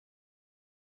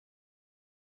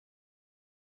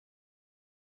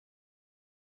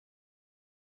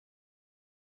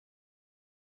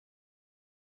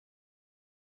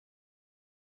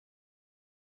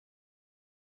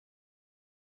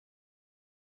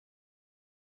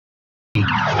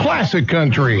Classic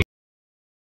Country.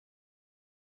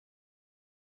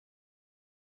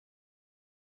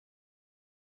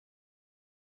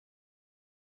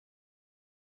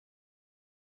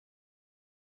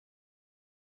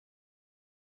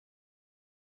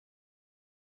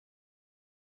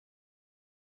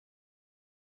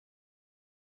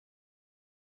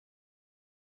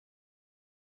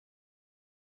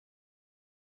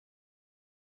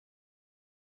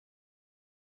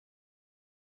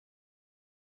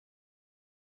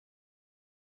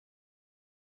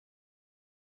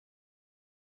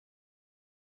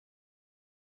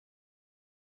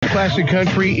 Classic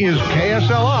Country is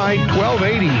KSLI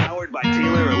 1280. Powered by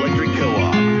Taylor Electric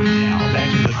Co-op. Now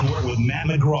back to the court with Matt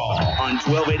McGraw on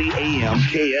 1280 AM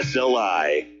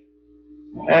KSLI.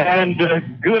 And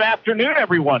good afternoon,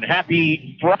 everyone.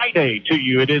 Happy Friday to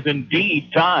you. It is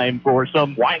indeed time for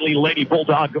some WYLIE Lady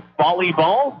Bulldog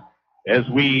volleyball as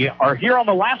we are here on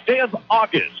the last day of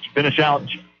August. Finish out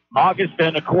August,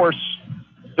 and of course,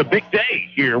 the big day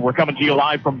here. We're coming to you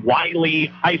live from WYLIE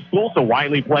High School. So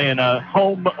WYLIE playing a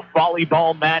home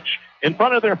volleyball match in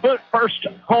front of their first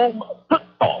home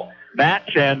football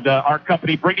match. And our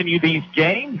company bringing you these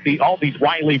games, all these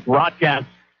WYLIE broadcasts.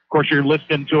 Of course, you're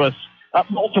listening to us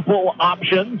multiple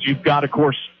options. You've got, of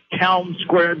course, Town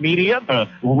Square Media, the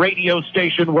radio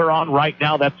station we're on right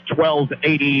now. That's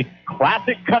 1280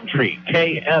 Classic Country,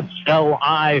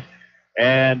 KSLI.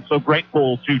 And so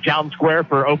grateful to Town Square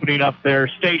for opening up their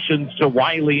stations to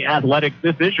WYLIE Athletics.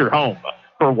 This is your home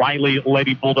for WYLIE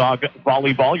Lady Bulldog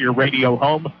Volleyball, your radio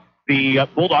home. The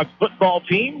Bulldogs football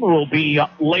team will be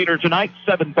later tonight,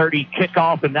 7:30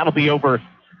 kickoff, and that'll be over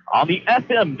on the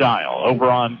FM dial,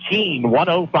 over on Keene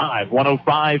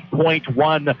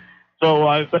 105.1.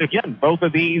 So, but again, both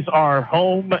of these are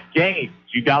home games.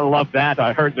 You gotta love that.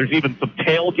 I heard there's even some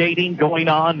tailgating going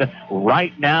on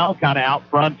right now, kind of out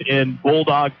front in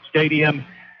Bulldog Stadium.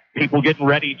 People getting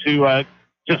ready to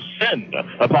descend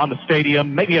upon the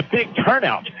stadium. Maybe a big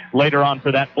turnout later on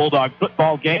for that Bulldog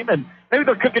football game. And maybe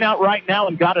they're cooking out right now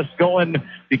and got us going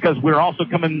because we're also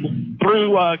coming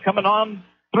on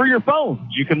through your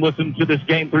phones. You can listen to this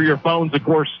game through your phones. Of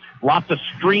course, lots of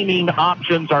streaming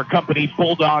options. Our company,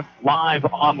 Bulldogs Live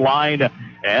Online,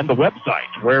 and the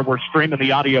website where we're streaming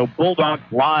the audio,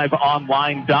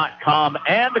 bulldogsliveonline.com.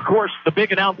 And, of course, the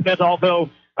big announcement, although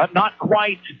not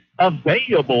quite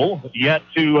available yet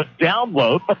to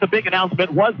download, but the big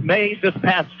announcement was made this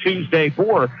past Tuesday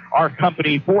for our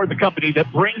company, for the company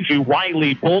that brings you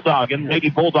WYLIE Bulldog and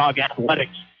Lady Bulldog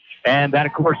Athletics. And that,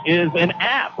 of course, is an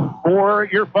app for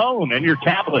your phone and your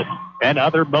tablet and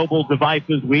other mobile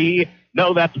devices. We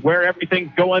know that's where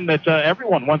everything's going, that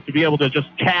everyone wants to be able to just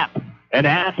tap an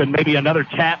app and maybe another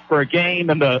tap for a game,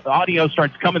 and the audio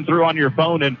starts coming through on your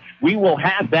phone, and we will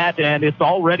have that, and it's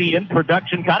already in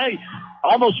production, kind of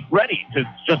almost ready. It's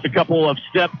just a couple of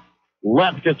steps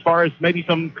left as far as maybe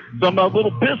some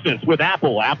little business with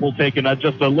Apple. Apple taking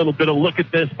just a little bit of look at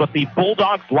this, but the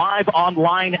Bulldogs Live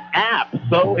Online app,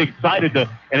 so excited to,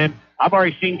 and I've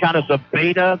already seen kind of the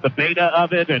beta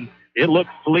of it, and it looks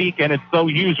sleek and it's so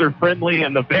user friendly.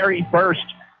 And the very first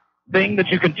thing that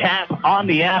you can tap on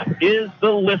the app is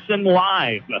the Listen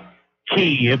Live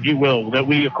key, if you will, that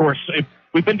we, of course,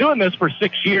 we've been doing this for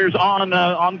 6 years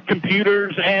on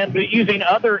computers and using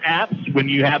other apps. When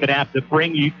you have an app that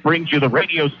brings you the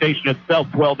radio station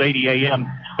itself, 1280 AM.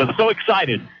 But so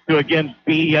excited to again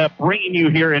be bringing you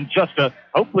here in just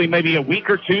hopefully maybe a week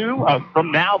or two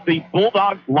from now, the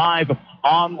Bulldogs Live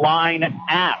Online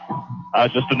app.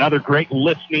 Just another great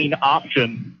listening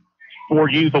option for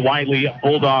you, the WYLIE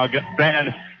Bulldog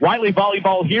fan. WYLIE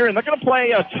volleyball here, and they're going to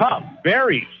play a tough,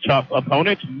 very tough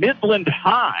opponent. Midland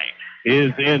High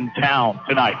is in town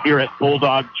tonight here at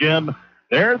Bulldog Gym.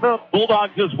 They're the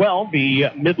Bulldogs as well, the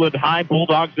Midland High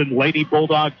Bulldogs and Lady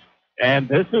Bulldogs. And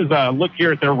this is a look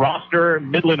here at their roster.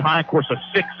 Midland High, of course, a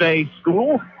 6A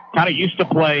school. Kind of used to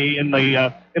play in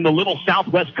the little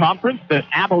Southwest Conference that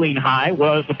Abilene High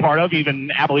was a part of,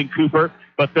 even Abilene Cooper.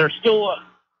 But there's still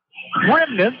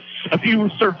remnants, a few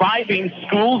surviving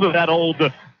schools of that old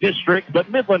district. But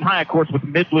Midland High, of course, with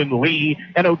Midland Lee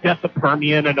and Odessa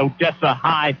Permian and Odessa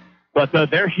High. But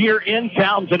they're here in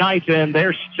town tonight, and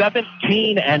they're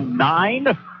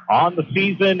 17-9 on the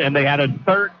season, and they had a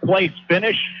third-place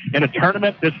finish in a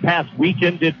tournament this past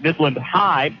weekend at Midland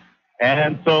High.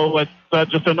 And so it's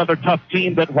just another tough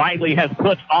team that WYLIE has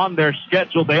put on their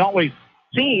schedule. They always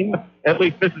seem, at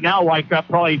least this is now like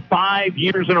probably 5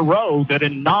 years in a row, that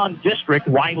in non-district,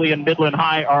 WYLIE and Midland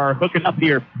High are hooking up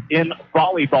here in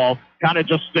volleyball. Kind of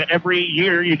just every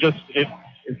year,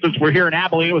 since we're here in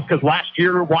Abilene, it was because last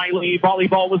year WYLIE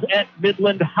volleyball was at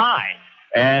Midland High.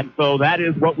 And so that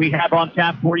is what we have on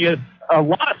tap for you. A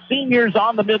lot of seniors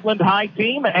on the Midland High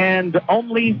team and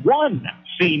only one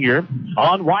senior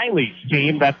on WYLIE's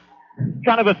team. That's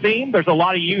kind of a theme. There's a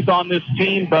lot of youth on this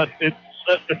team, but it's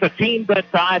a team that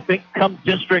I think come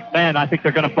district, man, I think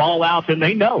they're going to fall out, and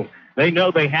they know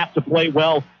they have to play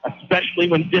well, especially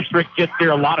when district gets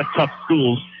there. A lot of tough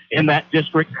schools in that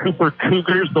district. Cooper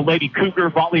Cougars, the Lady Cougar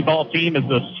volleyball team, is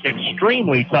an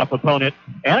extremely tough opponent.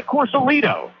 And, of course,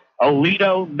 Aledo,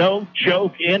 no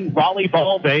joke in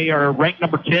volleyball. They are ranked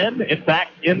number 10, in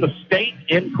fact, in the state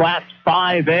in Class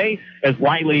 5A as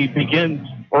WYLIE begins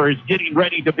or is getting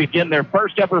ready to begin their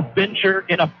first ever venture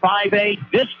in a 5A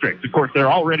district. Of course,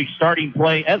 they're already starting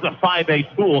play as a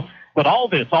 5A school. But all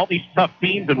these tough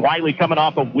teams, and WYLIE coming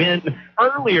off a win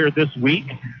earlier this week.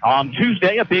 On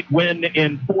Tuesday, a big win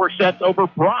in 4 sets over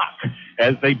Brock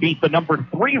as they beat the number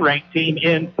 3 ranked team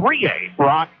in 3A.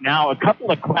 Brock now a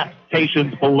couple of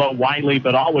classifications below WYLIE,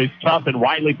 but always tough, and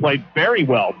WYLIE played very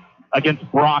well against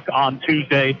Brock on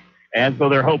Tuesday. And so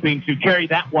they're hoping to carry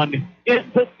that one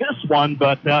into this one.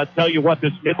 But tell you what,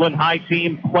 this Midland High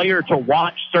team, player to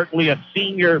watch, certainly a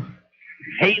senior,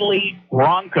 Haley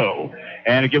Bronco.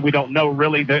 And again, we don't know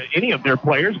really any of their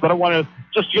players, but I want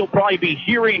to you'll probably be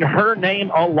hearing her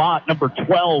name a lot. Number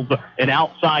 12, an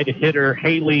outside hitter,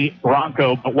 Haley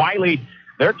Bronco. But WYLIE,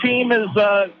 their team is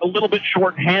a little bit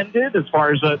shorthanded as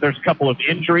far as there's a couple of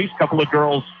injuries. A couple of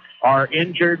girls are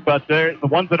injured, but the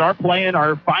ones that are playing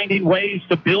are finding ways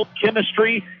to build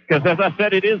chemistry because, as I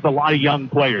said, it is a lot of young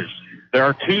players. There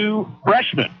are two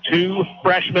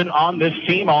freshmen on this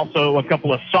team, also a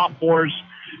couple of sophomores,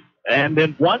 and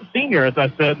then one senior, as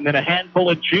I said, and then a handful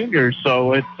of juniors.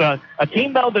 So it's a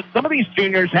team, though, that some of these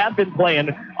juniors have been playing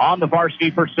on the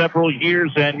varsity for several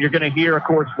years, and you're going to hear, of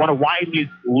course, one of WYLIE's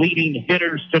leading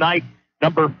hitters tonight,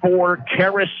 number 4,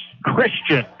 Karis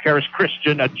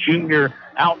Christian, a junior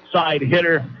outside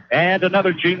hitter, and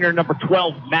another junior, number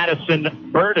 12,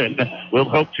 Madison Burden, will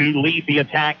hope to lead the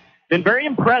attack. Been very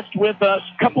impressed with a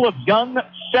couple of young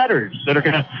setters that are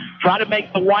going to try to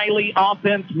make the WYLIE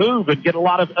offense move and get a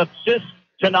lot of assists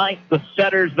tonight. The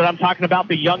setters that I'm talking about,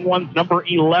 the young ones, number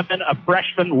 11, a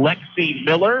freshman, Lexi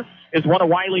Miller, is one of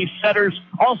WYLIE's setters.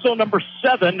 Also, number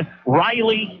 7,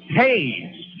 Riley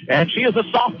Hayes, and she is a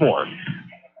sophomore.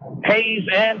 Hayes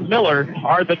and Miller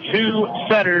are the 2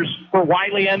 setters for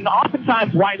WYLIE, and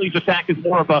oftentimes WYLIE's attack is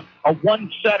more of a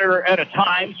one setter at a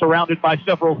time, surrounded by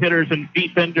several hitters and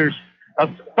defenders.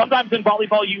 Sometimes in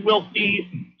volleyball you will see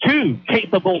 2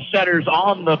 capable setters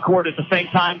on the court at the same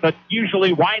time, but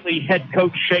usually WYLIE head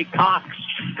coach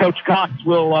Coach Cox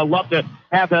will love to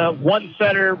have one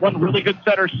really good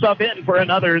setter sub in for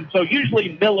another, and so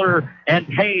usually Miller and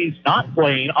Hayes not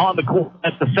playing on the court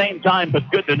at the same time, but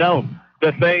good to know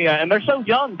that they, and they're so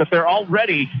young that they're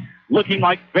already looking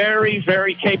like very,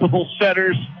 very capable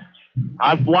setters.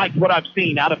 I've liked what I've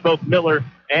seen out of both Miller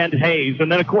and Hayes.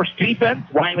 And then, of course, defense.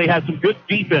 WYLIE has some good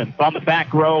defense on the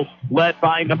back row, led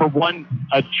by number 1,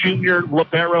 a junior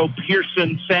libero,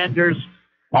 Pearson Sanders.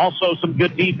 Also some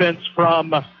good defense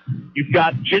from, you've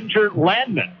got Ginger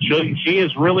Landman. She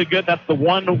is really good. That's the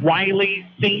one WYLIE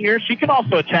senior. She can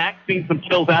also attack. Seen some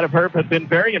kills out of her, but been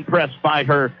very impressed by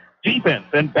her defense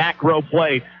and back row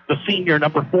play, the senior,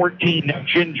 number 14,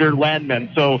 Ginger Landman.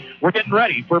 So we're getting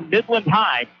ready for Midland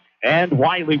High and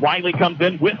WYLIE. WYLIE comes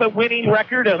in with a winning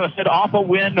record, as I said, off a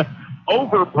win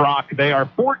over Brock. They are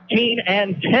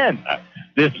 14-10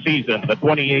 this season, the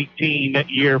 2018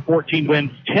 year, 14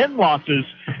 wins, 10 losses,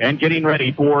 and getting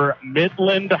ready for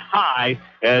Midland High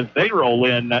as they roll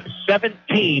in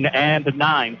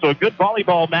 17-9. So a good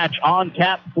volleyball match on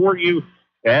tap for you,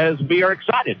 as we are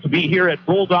excited to be here at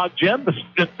Bulldog Gym. The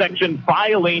student section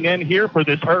filing in here for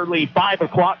this early 5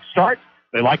 o'clock start.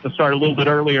 They like to start a little bit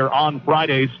earlier on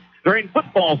Fridays during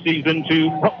football season to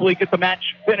hopefully get the match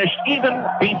finished even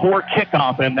before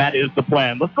kickoff, and that is the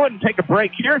plan. Let's go ahead and take a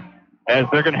break here as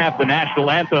they're going to have the national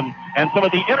anthem and some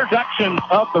of the introductions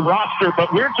of the roster,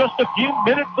 but we're just a few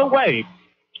minutes away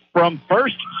from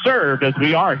first serve as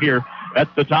we are here at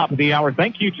the top of the hour.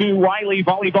 Thank you to WYLIE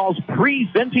Volleyball's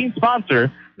presenting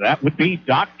sponsor. That would be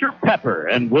Dr. Pepper.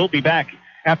 And we'll be back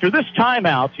after this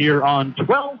timeout here on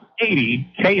 1280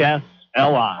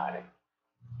 KSLI.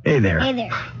 Hey there. Hey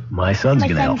there. My son's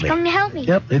going to help me. Coming to help me.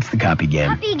 Yep, it's the copy game.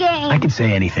 Copy game. I could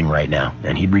say anything right now,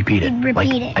 and he'd repeat it.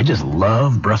 I just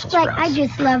love Brussels sprouts. I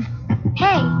just love, hey.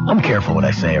 I'm careful what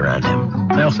I say around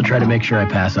him. I also try to make sure I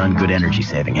pass on good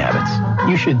energy-saving habits.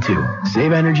 You should, too.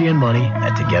 Save energy and money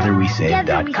at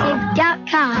TogetherWeSave.com.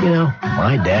 TogetherWeSave.com. You know,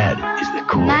 my dad is the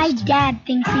coolest. My dad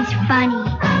thinks he's funny.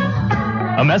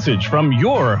 A message from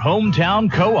your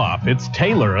hometown co-op. It's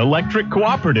Taylor Electric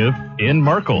Cooperative in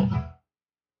Merkel.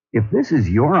 If this is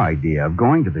your idea of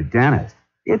going to the dentist,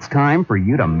 it's time for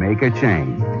you to make a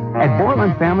change. At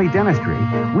Borland Family Dentistry,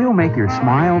 we'll make your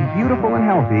smile beautiful and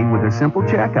healthy with a simple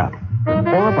checkup,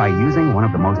 or by using one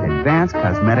of the most advanced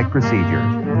cosmetic procedures.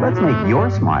 Let's make your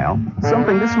smile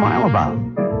something to smile about.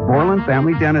 Borland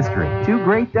Family Dentistry. 2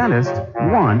 great dentists,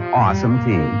 1 awesome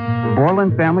team.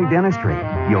 Borland Family Dentistry.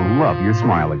 You'll love your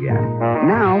smile again.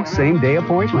 Now, same-day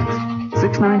appointments.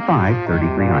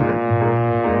 695-3300.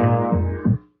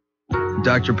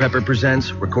 Dr. Pepper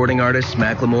presents recording artists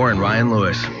Macklemore and Ryan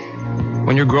Lewis.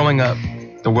 When you're growing up,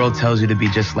 the world tells you to be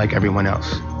just like everyone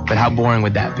else. But how boring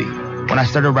would that be? When I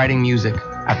started writing music,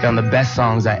 I found the best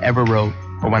songs I ever wrote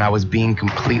were when I was being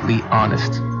completely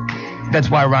honest.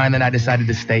 That's why Ryan and I decided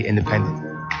to stay independent.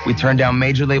 We turned down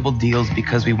major label deals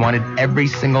because we wanted every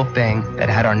single thing that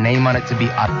had our name on it to be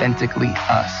authentically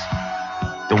us.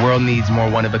 The world needs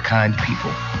more one-of-a-kind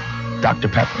people. Dr.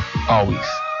 Pepper, always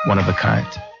one of a kind.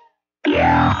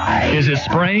 Is it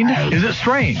sprained? Is it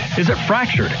strained? Is it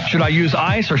fractured? Should I use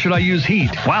ice or should I use heat?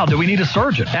 Wow, do we need a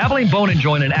surgeon? Abilene Bone &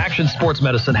 Joint and Action Sports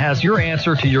Medicine has your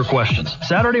answer to your questions.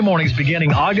 Saturday mornings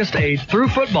beginning August 8th through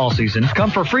football season, come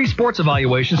for free sports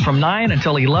evaluations from 9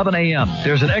 until 11 a.m.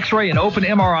 There's an x-ray and open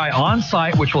MRI on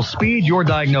site which will speed your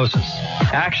diagnosis.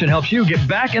 Action helps you get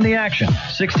back in the action.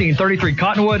 1633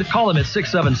 Cottonwood. Call them at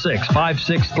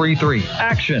 676-5633.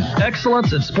 Action.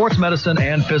 Excellence in sports medicine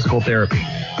and physical therapy.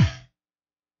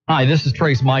 Hi, this is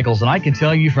Trace Michaels, and I can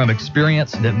tell you from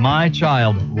experience that my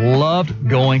child loved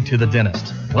going to the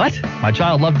dentist. What? My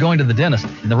child loved going to the dentist,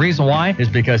 and the reason why is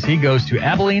because he goes to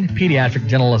Abilene Pediatric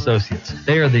Dental Associates.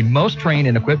 They are the most trained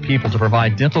and equipped people to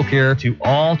provide dental care to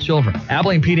all children.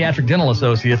 Abilene Pediatric Dental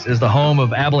Associates is the home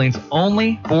of Abilene's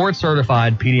only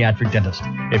board-certified pediatric dentist.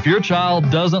 If your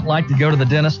child doesn't like to go to the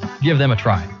dentist, give them a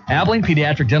try. Abilene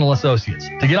Pediatric Dental Associates.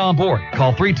 To get on board,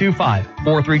 call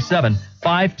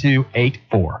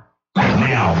 325-437-5284.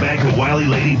 Now, back to WYLIE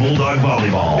Lady Bulldog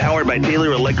Volleyball. Powered by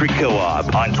Taylor Electric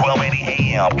Co-op on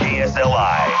 1280 AM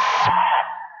KSLI.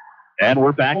 And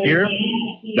we're back here.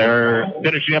 They're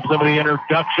finishing up some of the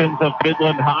introductions of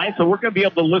Midland High, so we're going to be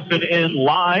able to listen in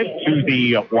live to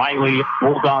the WYLIE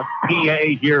Bulldogs PA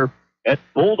here at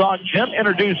Bulldog Gym.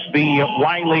 Introduce the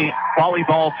WYLIE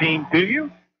volleyball team to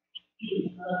you.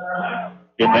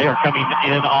 And they are coming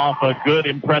in off a good,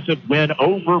 impressive win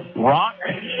over Brock.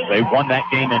 They won that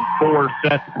game in 4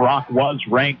 sets. Brock was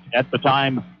ranked at the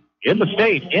time in the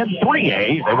state in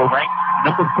 3A. They were ranked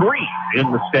number 3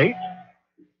 in the state.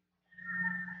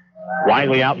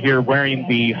 WYLIE out here wearing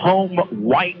the home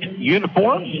white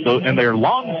uniforms, and they're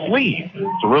long sleeve.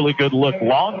 It's a really good look.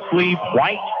 Long sleeve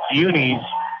white unis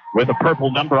with a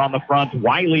purple number on the front,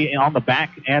 WYLIE on the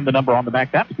back, and the number on the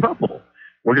back. That's purple.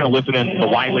 We're going to listen in to the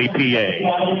WYLIE PA.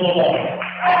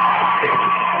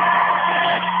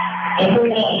 Number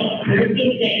 1,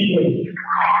 Christian Sanders.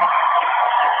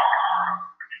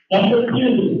 Number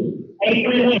 2,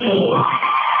 Avery Nichols.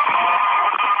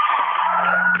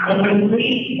 Number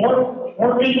 3,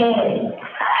 Morgan Norris.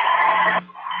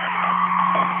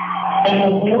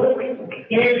 Number 4,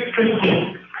 Garrett Christian.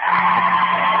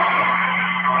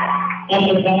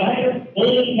 Number 5,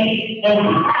 William Hayes.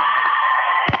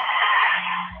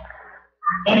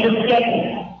 Number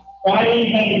 7, Brian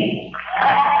Hayes.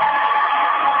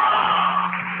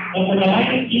 Number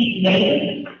 9, Keith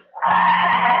Davis.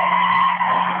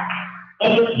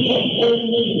 Number 10,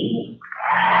 Lynn Lee.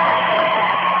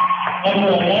 Number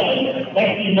 11,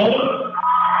 Lexi Miller.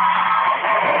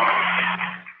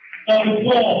 Number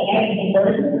 12, Madison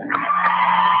Burton.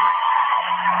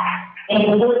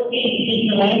 Number 14,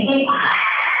 Keisha Langley.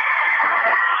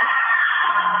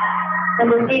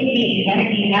 Number 15,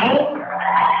 Maggie Howell.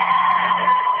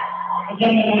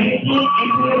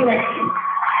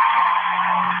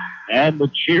 And the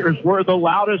cheers were the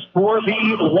loudest for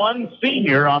the one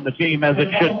senior on the team, as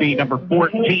it should be, number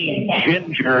 14,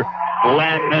 Ginger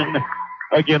Landman.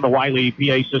 Again, the WYLIE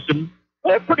PA system,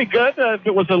 pretty good.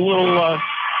 It was a little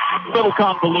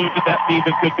convoluted, that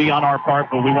even could be on our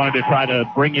part, but we wanted to try to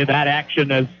bring you that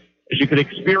action as you could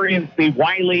experience the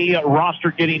WYLIE roster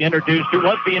getting introduced. It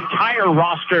was the entire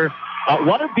roster.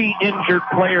 One of the injured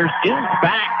players is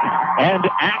back and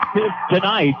active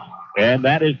tonight, and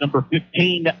that is number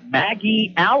 15,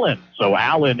 Maggie Allen. So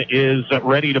Allen is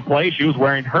ready to play. She was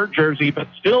wearing her jersey, but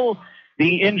still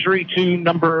the injury to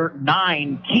number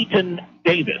 9, Keaton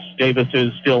Davis. Davis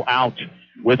is still out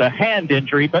with a hand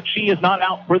injury, but she is not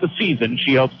out for the season.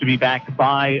 She hopes to be back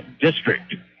by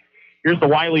district. Here's the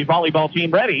WYLIE volleyball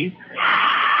team ready.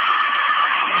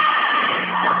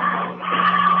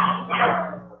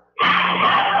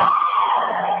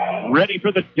 ready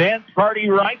for the dance party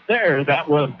right there. That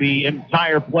was the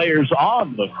entire players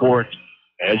on the court.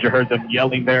 As you heard them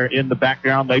yelling there in the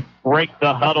background, they break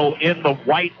the huddle in the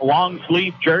white long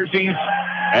sleeve jerseys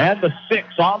and the 6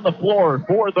 on the floor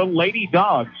for the Lady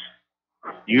Dogs.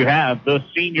 You have the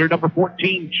senior number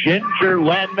 14, Ginger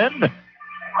Landman.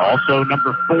 Also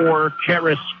number 4,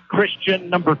 Karis Christian.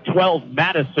 Number 12,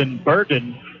 Madison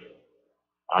Burden.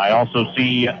 I also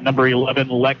see number 11,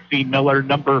 Lexi Miller.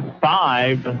 Number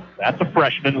 5, that's a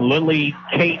freshman, Lily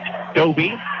Kate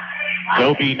Doby.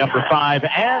 Doby, number 5,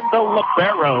 and the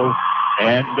libero.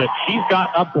 And she's got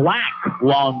a black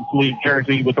long sleeve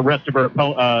jersey with the rest of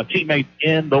her teammates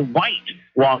in the white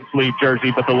long sleeve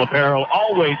jersey, but the libero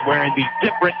always wearing the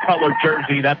different color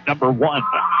jersey. That's number 1,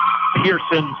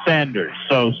 Pearson Sanders.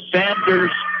 So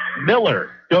Sanders,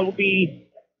 Miller, Doby,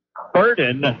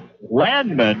 Burden,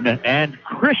 Landman, and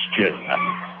Christian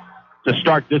to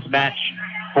start this match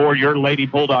for your Lady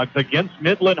Bulldogs against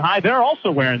Midland High. They're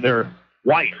also wearing their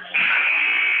whites.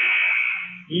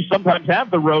 You sometimes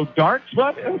have the road darts,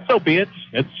 but so be it.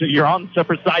 You're on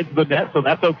separate sides of the net, so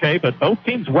that's okay. But both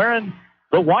teams wearing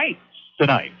the whites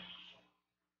tonight.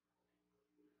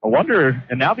 I wonder,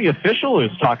 and now the official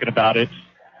is talking about it.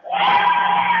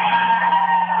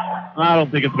 I don't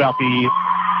think it's about the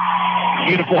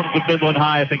uniforms of Midland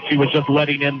High. I think she was just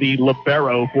letting in the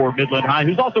libero for Midland High,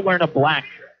 who's also wearing a black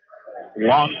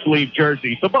long sleeve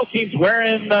jersey. So both teams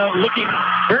wearing, looking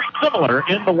very similar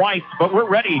in the whites, but we're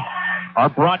ready. Our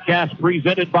broadcast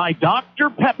presented by Dr.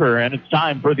 Pepper, and it's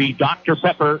time for the Dr.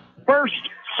 Pepper first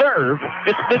serve.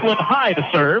 It's Midland High to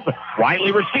serve.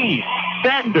 Wylie receives.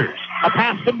 Sanders, a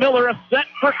pass to Miller, a set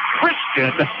for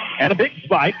Christian, and a big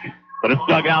spike, but it's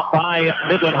dug out by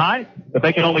Midland High. But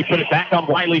they can only put it back on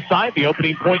Wylie's side. The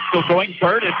opening point still going.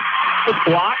 Burden was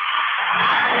blocked.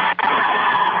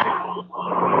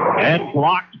 And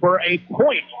blocked for a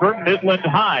point for Midland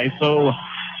High. So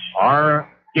our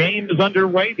game is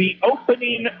underway. The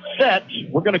opening set,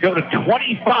 we're going to go to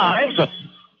 25.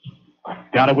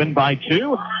 Got to win by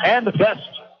 2. And the best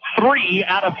 3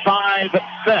 out of 5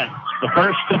 sets. The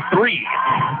first of 3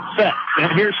 sets.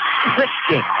 And here's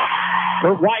Christian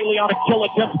for Wylie on a kill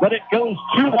attempt, but it goes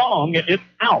too long. It's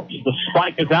out. The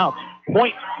spike is out.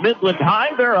 Point Midland High.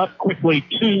 They're up quickly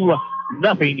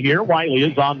 2-0 here. Wylie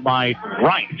is on my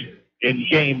right in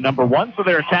game number 1. So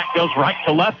their attack goes right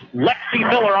to left. Lexi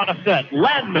Miller on a set.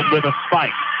 Landman with a spike.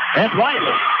 And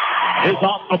Wylie is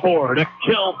on the board. A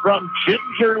kill from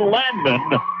Ginger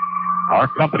Landman. Our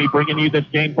company bringing you this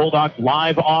game, Bulldogs,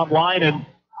 live online, and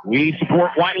we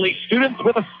support Wylie students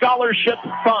with a scholarship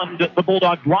fund, the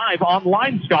Bulldogs Live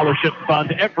Online Scholarship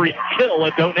Fund. Every kill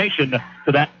a donation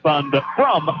to that fund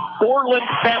from Borland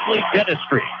Family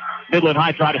Dentistry. Midland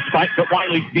High tried to spike, but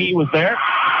Wylie's D was there.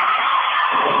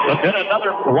 But then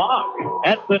another block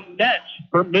at the net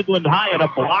for Midland High and a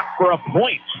block for a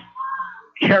point.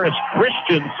 Karis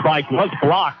Christian's spike was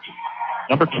blocked.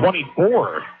 Number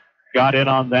 24 got in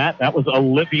on that. That was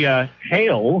Olivia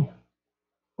Hale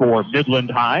for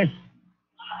Midland High.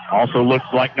 Also looks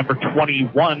like number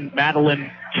 21,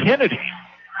 Madeline Kennedy.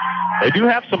 They do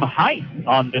have some height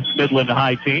on this Midland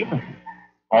High team,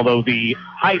 although the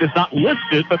height is not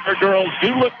listed, but their girls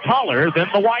do look taller than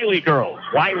the Wylie girls.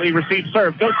 Wylie receives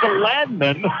serve, goes to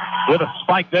Landman with a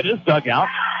spike that is dug out.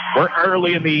 We're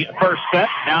early in the first set.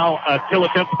 Now a kill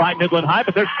attempt by Midland High,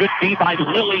 but there's good D by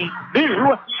Lily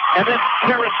New. And then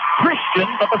Karis Christian,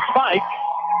 but the spike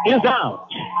is out.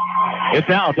 It's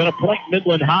out at a point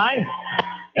Midland High.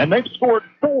 And they've scored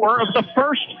 4 of the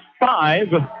first 5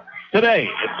 today.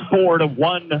 It's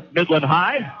 4-1 Midland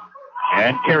High.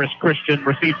 And Karis Christian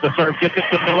receives the serve, gets it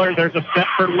to Miller. There's a set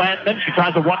for Landman. She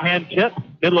tries a one-hand tip.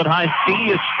 Midland High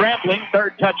C is scrambling.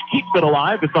 Third touch keeps it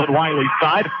alive. It's on Wylie's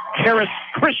side. Karis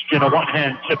Christian, a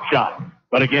one-hand tip shot.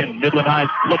 But again, Midland High's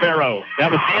libero.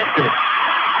 That was Andrew.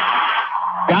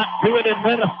 Got to it and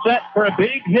then a set for a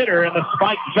big hitter, and the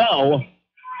spike fell.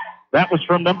 That was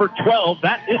from number 12.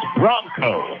 That is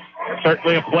Bronco.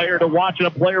 Certainly a player to watch and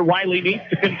a player Wylie needs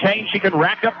to contain. She can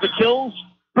rack up the kills.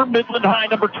 For Midland High,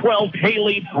 number 12,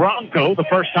 Haley Bronco, the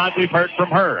first time we've heard from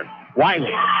her.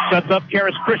 Wylie sets up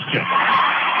Karis Christian.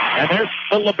 And there's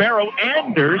the libero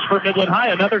Anders for Midland High,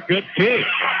 another good kick.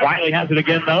 Wylie has it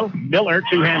again, though. Miller,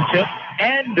 two-hand tip.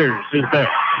 Anders is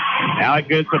there. Now it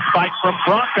gets a spike from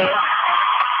Bronco.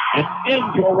 It's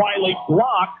into a Wylie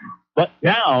block, but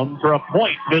down for a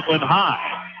point, Midland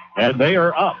High. And they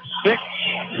are up 6-1.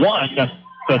 It's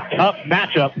a tough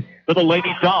matchup for the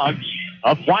Lady Dogs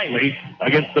of Wylie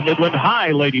against the Midland High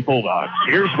Lady Bulldogs.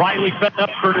 Here's Wylie setting up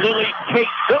for Lily Kate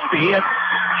Doby, and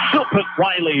she'll put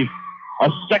Wylie a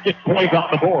second point on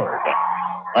the board.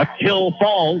 A kill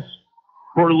falls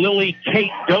for Lily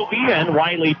Kate Doby, and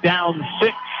WYLIE down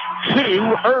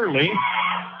 6-2 early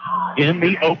in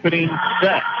the opening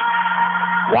set.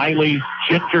 WYLIE's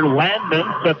Ginger Landman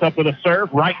sets up with a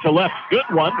serve, right to left. Good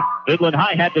one. Midland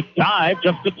High had to dive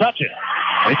just to touch it.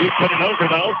 They do put it over,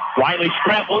 though. WYLIE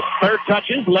scrambles. Third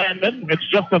touches. Landman. It's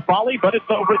just a volley, but it's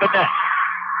over the net.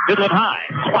 Midland High.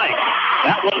 Spike.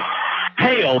 That was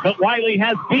pale, but WYLIE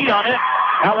has beat on it.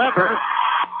 However,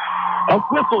 a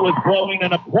whistle is blowing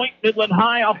and a point Midland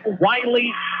High off the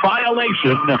WYLIE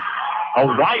violation. A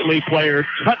WYLIE player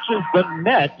touches the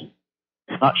net.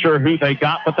 Not sure who they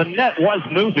got, but the net was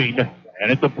moving,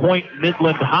 and it's a point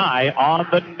Midland High on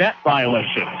the net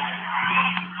violation.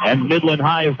 And Midland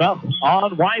High is up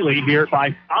on WYLIE here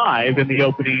by 5 in the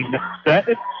opening set.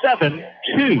 It's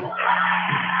 7-2.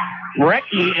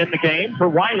 Brecky in the game for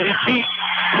WYLIE. She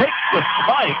takes the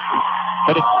spike,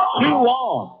 but it's too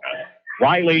long.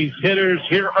 WYLIE's hitters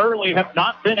here early have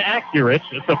not been accurate.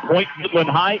 It's a point Midland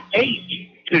High.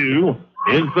 8-2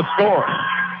 is the score.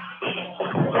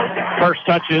 First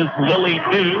touch is Lily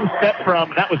New, set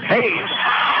from, that was Hayes,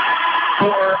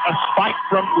 for a spike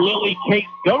from Lily Kate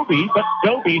Doby, but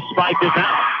Doby's spike is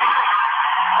out.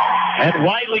 And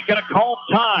WYLIE going to call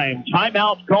time.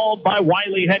 Timeout called by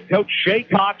WYLIE head coach Shay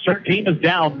Cox. Her team is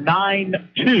down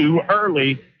 9-2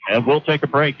 early, and we'll take a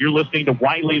break. You're listening to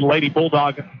WYLIE Lady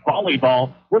Bulldog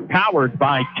Volleyball. We're powered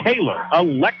by Taylor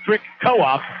Electric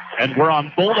Co-op, and we're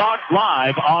on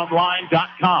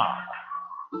BulldOgsLiveOnline.com.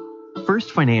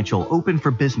 First Financial opened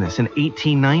for business in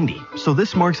 1890, so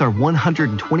this marks our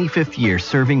 125th year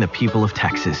serving the people of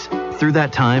Texas. Through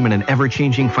that time and an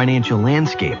ever-changing financial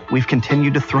landscape, we've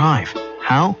continued to thrive.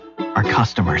 How? Our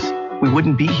customers. We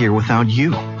wouldn't be here without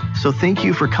you. So thank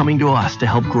you for coming to us to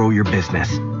help grow your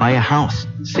business. Buy a house,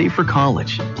 save for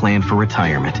college, plan for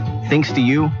retirement. Thanks to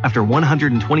you, after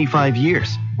 125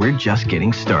 years, we're just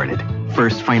getting started.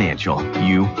 First Financial.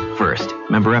 You first.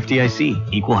 Member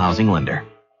FDIC. Equal housing lender.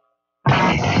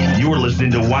 You're listening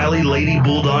to WYLIE Lady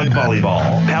Bulldog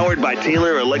Volleyball. Powered by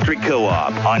Taylor Electric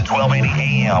Co-op on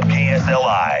 1280 AM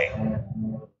KSLI.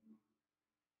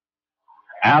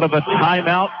 Out of a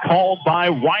timeout called by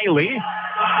WYLIE.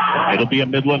 It'll be a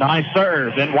Midland High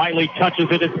serve. Then WYLIE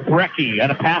touches it. It's Brecky.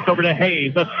 And a pass over to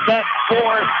Hayes. A set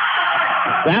for...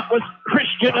 That was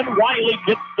Christian, and WYLIE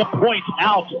gets the point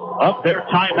out of their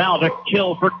timeout. A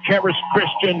kill for Karis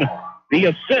Christian. The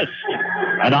assist.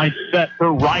 A nice set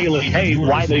for Riley Hayes.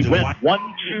 WYLIE went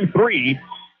 1-2-3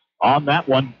 on that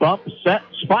one. Bump, set,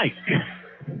 spike.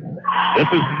 This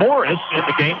is Morris in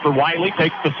the game for WYLIE.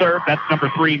 Takes the serve. That's number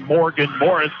 3, Morgan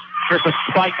Morris. Here's a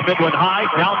spike, Midland High.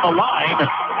 Down the line.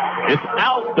 It's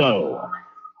out, though.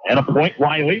 And a point,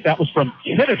 WYLIE. That was from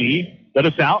Kennedy that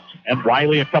is out. And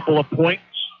WYLIE a couple of points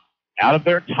out of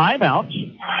their timeout.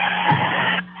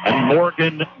 And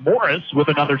Morgan Morris with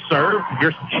another serve.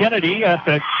 Here's Kennedy at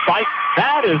the spike.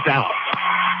 That is out.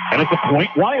 And it's a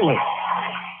point, WYLIE.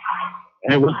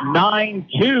 And it was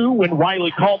 9-2 when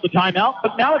WYLIE called the timeout,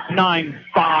 but now it's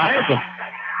 9-5.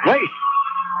 Wait.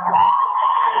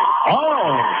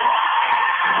 Oh.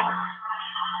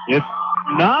 It's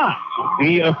not.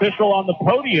 The official on the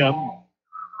podium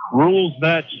rules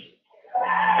that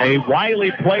a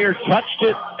WYLIE player touched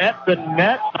it at the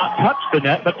net, not touched the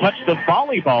net, but touched the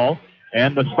volleyball,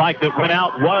 and the spike that went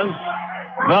out was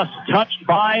thus touched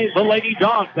by the Lady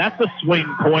Dogs. That's a swing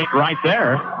point right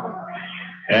there.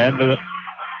 And the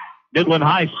Midland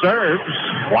High serves.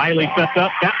 WYLIE sets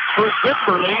up. That's for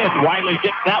Wimberly, and WYLIE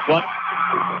gets that one,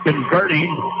 converting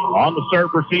on the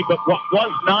serve receive. But what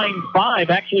was 9-5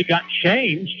 actually got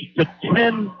changed to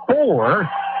 10-4.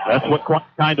 That's what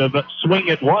kind of a swing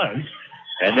it was.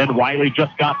 And then WYLIE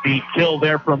just got the kill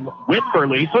there from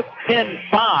Wimberly. So it's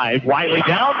 10-5. WYLIE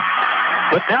down,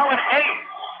 but now an 8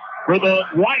 for the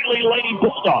WYLIE Lady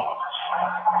Bulldogs.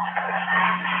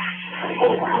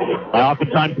 I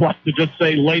oftentimes like to just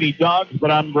say Lady Dogs, but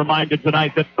I'm reminded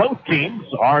tonight that both teams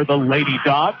are the Lady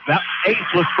Dogs. That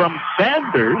ace was from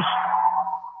Sanders.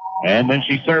 And then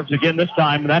she serves again this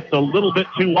time. That's a little bit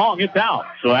too long. It's out.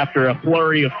 So after a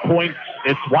flurry of points,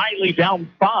 it's WYLIE down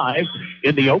 5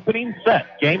 in the opening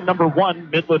set. Game number 1,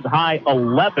 Midland High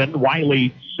 11,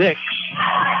 WYLIE 6.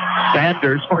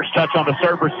 Sanders, first touch on the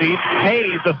serve receive.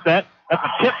 Hayes a set. That's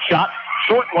a tip shot.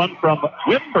 Short one from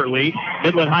Wimberly.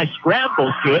 Midland High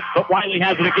scrambles to it, but WYLIE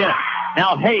has it again.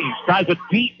 Now Hayes tries a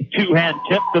deep two-hand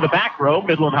tip to the back row.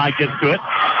 Midland High gets to it.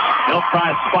 They'll try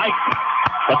a spike,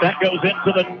 but that goes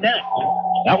into the net.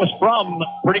 That was from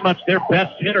pretty much their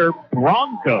best hitter,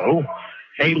 Bronco,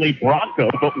 Haley Bronco,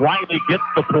 but WYLIE gets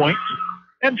the point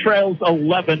and trails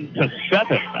 11-7.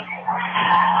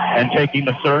 And taking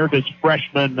the serve is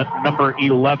freshman number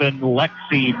 11,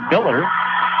 Lexi Miller.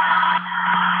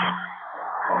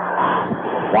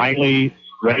 WYLIE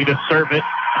ready to serve it.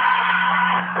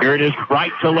 Here it is,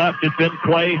 right to left. It's in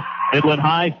play. Midland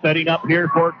High setting up here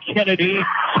for Kennedy.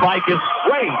 Spike is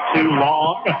way too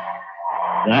long.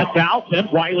 That's out, and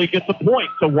WYLIE gets a point.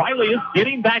 So WYLIE is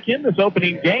getting back in this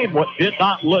opening game. What did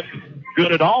not look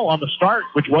good at all on the start,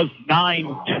 which was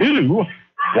 9-2.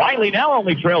 WYLIE now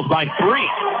only trails by 3.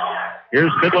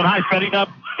 Here's Midland High setting up.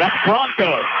 That's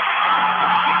Bronco.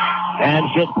 And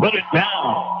she'll put it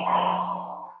down.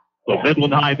 So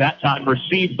Midland High that time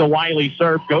receives the WYLIE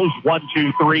serve, goes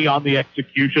 1-2-3 on the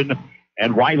execution,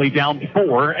 and WYLIE down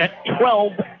 4 at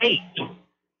 12-8.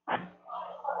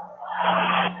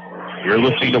 You're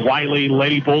listening to WYLIE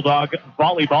Lady Bulldog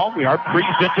Volleyball. We are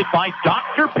presented by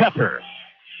Dr. Pepper.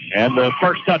 And the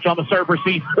first touch on the serve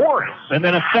received Morris, and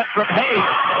then a set from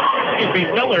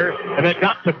Miller, and it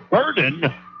got to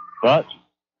Burden, but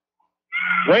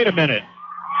wait a minute.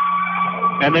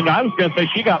 And then I was going to say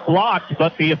she got blocked,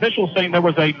 but the official saying there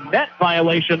was a net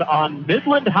violation on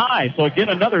Midland High. So again,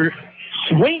 another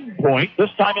swing point.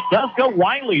 This time it does go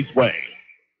WYLIE's way,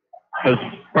 because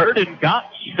Burden got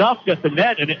stuffed at the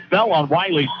net, and it fell on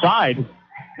WYLIE's side.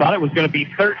 Thought it was going to be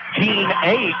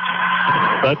 13-8,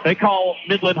 but they call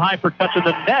Midland High for touching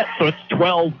the net, so it's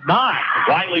 12-9.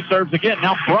 WYLIE serves again.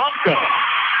 Now Bronco.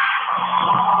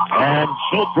 And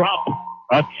she'll drop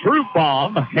a true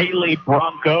bomb, Haley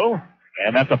Bronco,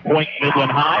 and that's a point,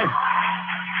 Midland High.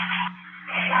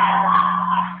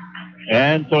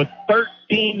 And so it's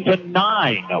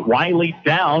 13-9. WYLIE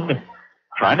down,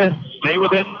 trying to stay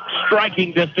within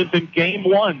striking distance in game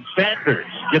 1. Sanders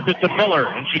gets it to Miller,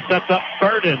 and she sets up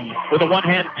Burden with a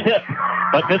one-hand tip.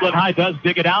 But Midland High does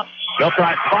dig it out. They'll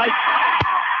try spike,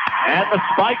 and the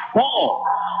spike falls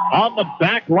on the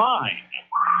back line.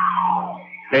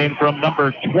 Came from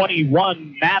number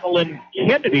 21, Madeline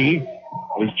Kennedy.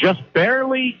 Was just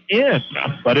barely in,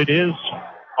 but it is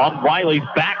on WYLIE's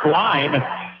back line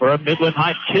for a Midland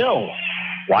High kill.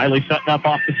 WYLIE setting up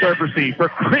off the serve receive for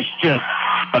Christian,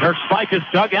 but her spike is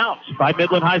dug out by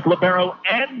Midland High's libero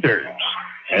Anders.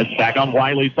 It's back on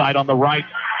WYLIE's side on the right.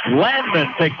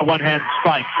 Landman takes a one-hand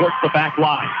spike towards the back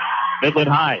line. Midland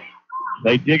High,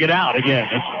 they dig it out again.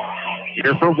 It's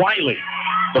here for WYLIE.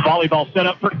 The volleyball set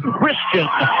up for Christian,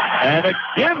 and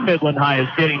again Midland High is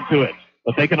getting to it,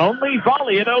 but they can only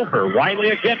volley it over.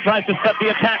 WYLIE again tries to set the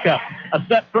attack up. A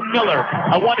set from Miller.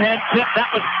 A one-hand tip.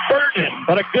 That was Burden,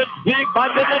 but a good dig by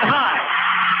Midland High.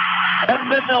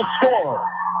 And then they'll score.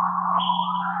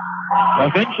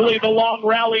 Eventually the long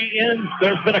rally ends.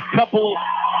 There's been a couple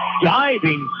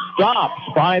diving stops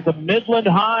by the Midland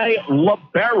High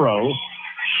libero.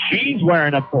 She's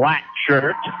wearing a black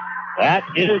shirt. That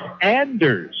is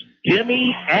Anders.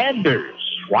 Jimmy Anders.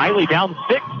 WYLIE down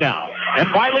 6 now. And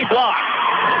WYLIE blocked.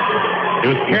 It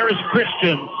was Karis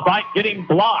Christian. Spike getting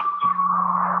blocked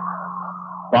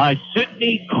by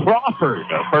Sydney Crawford.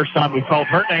 First time we called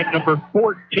her name, number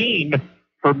 14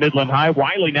 for Midland High.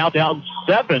 WYLIE now down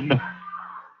 7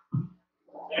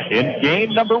 in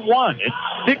game number 1.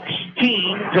 It's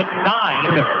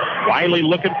 16-9. WYLIE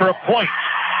looking for a point.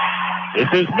 This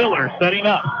is Miller setting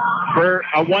up for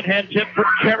a one-hand tip for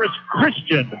Karis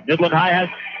Christian. Midland High has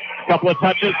a couple of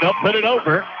touches. They'll put it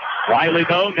over. WYLIE,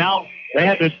 though, now they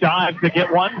had to dive to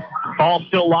get one. Ball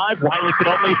still live. WYLIE could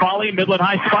only volley. Midland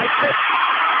High spikes it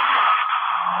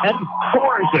and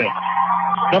scores it.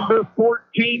 Number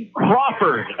 14,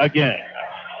 Crawford again.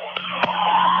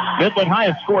 Midland High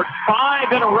has scored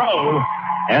 5 in a row,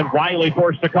 and WYLIE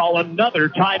forced to call another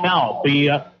timeout.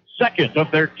 The second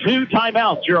of their 2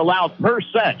 timeouts you're allowed per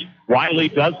set. WYLIE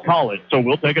does call it, so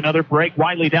we'll take another break.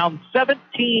 WYLIE down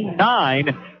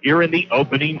 17-9 here in the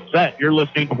opening set. You're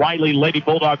listening to WYLIE Lady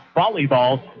Bulldog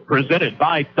Volleyball, presented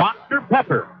by Dr.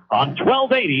 Pepper on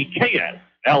 1280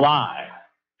 KSLI.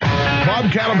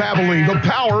 Bobcat of Abilene, the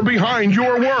power behind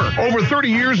your work. Over 30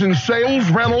 years in sales,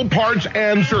 rental, parts,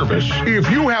 and service.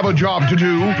 If you have a job to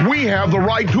do, we have the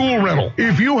right tool rental.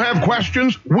 If you have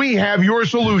questions, we have your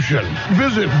solution.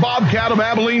 Visit Bobcat of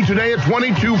Abilene today at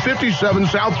 2257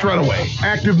 South Treadaway.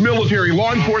 Active military,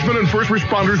 law enforcement, and first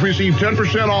responders receive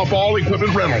 10% off all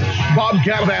equipment rentals.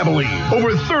 Bobcat of Abilene.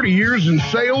 Over 30 years in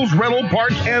sales, rental,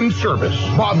 parts, and service.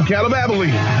 Bobcat of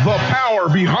Abilene, the power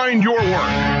behind your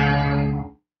work.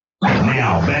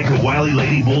 Now, back to WYLIE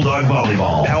Lady Bulldog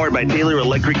Volleyball. Powered by Taylor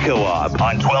Electric Co-op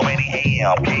on 1280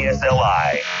 AM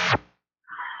KSLI.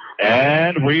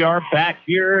 And we are back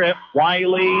here at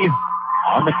WYLIE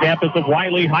on the campus of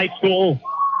WYLIE High School.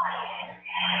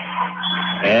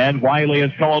 And WYLIE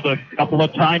has called a couple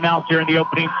of timeouts here in the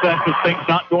opening set with things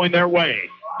not going their way.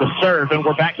 the serve, and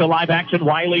we're back to live action.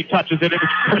 Wylie touches it. It was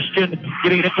Christian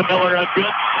getting it to Miller. A good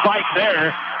spike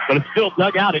there, but it's still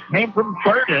dug out. It came from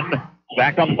Burden.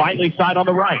 Back on Wylie's side on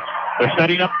the right. They're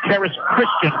setting up Karis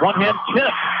Christian. One-hand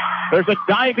tip. There's a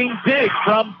diving dig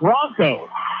from Bronco.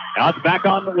 Now it's back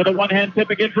on with a one-hand tip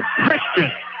again from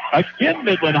Christian. Again,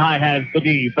 Midland High has the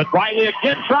lead, but Wylie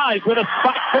again tries with a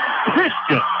spike from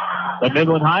Christian. The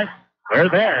Midland High, they're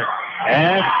there,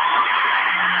 and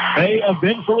they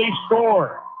eventually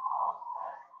score.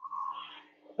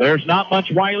 There's not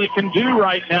much Wylie can do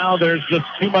right now. There's just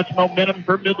too much momentum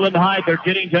for Midland High. They're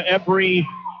getting to every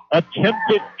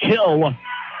attempted kill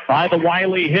by the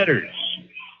Wylie hitters.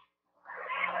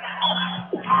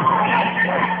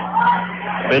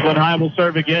 Midland High will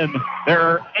serve again. There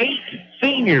are 8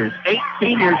 seniors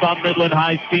on Midland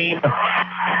High's team.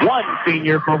 1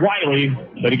 senior for Wylie,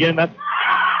 but again, that's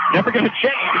never going to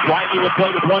change. Wylie will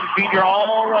play with 1 senior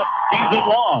all season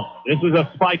long. This is a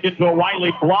spike into a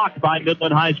Wylie block by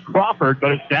Midland High's Crawford,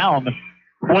 but it's down.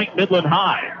 Point Midland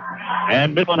High.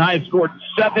 And Midland High scored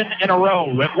 7 in a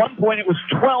row. At one point it was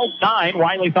 12-9.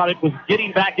 Wylie thought it was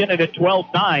getting back in it at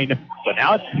 12-9, but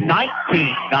now it's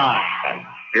 19-9.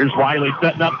 Here's Wylie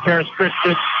setting up Karis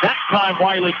Christian. That time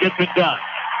Wylie gets it done.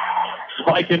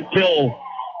 Spike and kill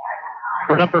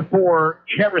for number 4,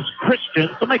 Karis Christian.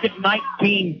 So make it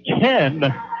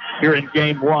 19-10 here in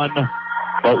game 1.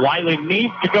 But Wylie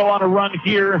needs to go on a run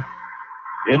here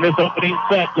in this opening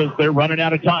set because they're running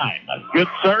out of time. A good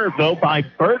serve, though, by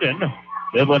Burden.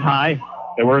 Midland High,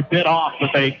 they were a bit off,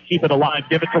 but they keep it alive.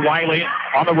 Give it to Wylie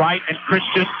on the right, and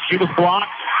Christian, she was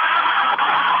blocked.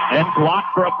 And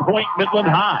blocked for a point, Midland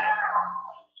High.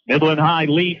 Midland High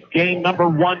leads game number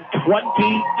 1,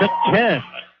 20-10.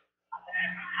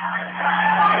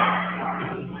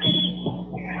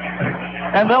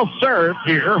 And they'll serve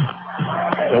here.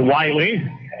 The Wylie.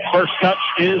 First touch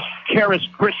is Karis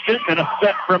Christian, and a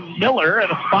set from Miller, and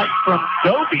a spike from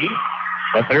Dobie.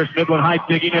 But there's Midland High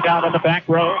digging it out on the back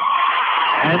row.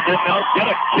 And then they'll get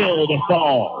a kill to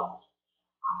fall.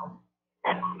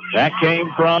 That came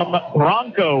from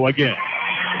Bronco again.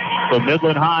 So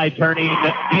Midland High turning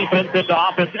defense into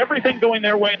offense. Everything going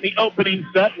their way in the opening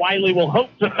set. Wylie will hope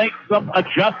to make some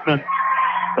adjustments.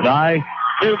 But I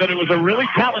knew that it was a really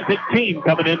talented team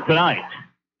coming in tonight.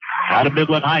 Out of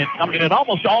Midland High, I mean, it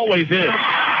almost always is.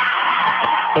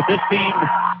 But this team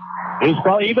is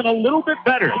probably even a little bit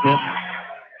better than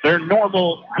their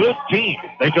normal good team.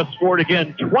 They just scored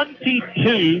again,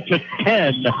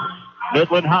 22-10.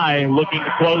 Midland High looking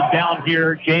to close down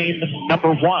here game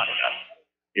number 1.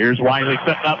 Here's Wylie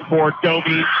setting up for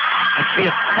Dobie, and she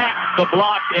attacks the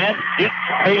block and gets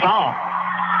paid off.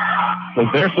 So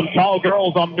there's some tall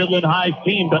girls on Midland High's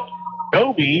team, but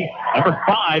Dobie, number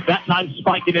 5, that time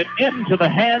spiking it into the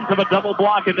hands of a double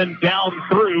block and then down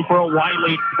through for a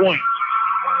Wylie point.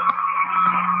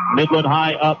 Midland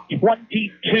High up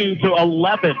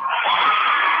 22-11.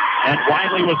 And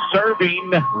Wylie was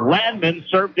serving. Landman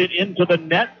served it into the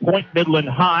net. Point Midland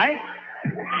High.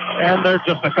 And they're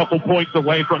just a couple points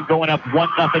away from going up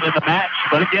 1-0 in the match.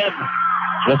 But again,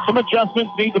 just some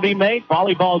adjustments need to be made.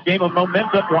 Volleyball game of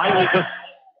momentum. Wylie just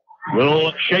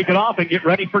will shake it off and get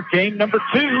ready for game number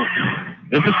 2.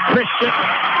 This is Christian.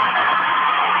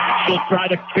 She'll try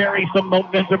to carry some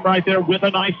momentum right there with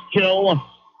a nice kill.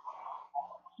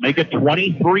 Make it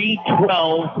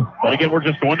 23-12. But again, we're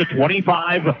just going to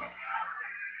 25.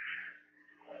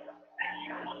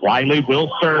 Wylie will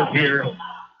serve here.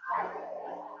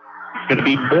 It's going to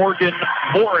be Morgan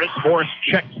Morris. Morris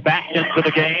checks back into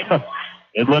the game.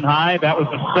 Midland High, that was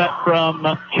a set from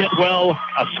Kidwell.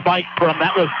 A spike from,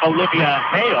 that was Olivia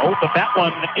Hale, but that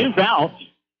one is out.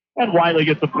 And Wylie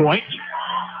gets a point.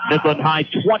 Midland High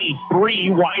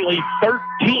 23, Wylie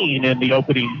 13 in the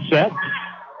opening set.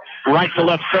 Right to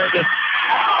left service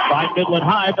by Midland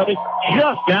High, but it's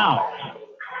just out.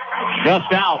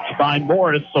 Just out by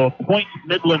Morris, so a point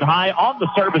Midland High on the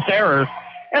service error.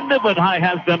 And Midland High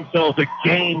has themselves a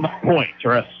game point,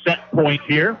 or a set point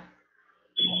here.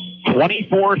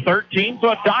 24-13, so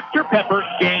a Dr. Pepper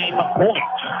game point.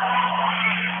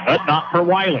 But not for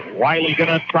Wylie. Wylie going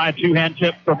to try a two-hand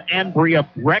tip from Andrea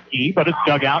Brecky, but it's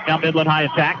dug out. Now Midland High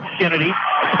attacks. Kennedy,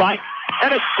 spike,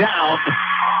 and it's down.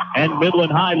 And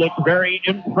Midland High looked very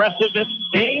impressive in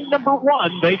game number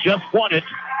 1. They just won it.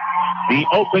 The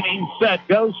opening set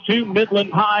goes to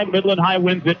Midland High. Midland High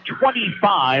wins it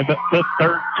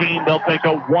 25-13. They'll take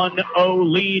a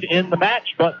 1-0 lead in the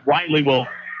match, but Wylie will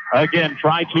again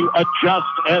try to adjust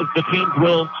as the teams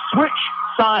will switch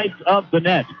sides of the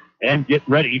net and get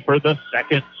ready for the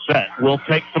second set. We'll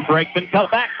take some breaks and come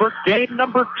back for game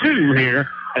number 2 here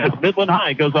as Midland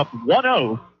High goes up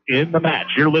 1-0 in the match.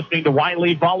 You're listening to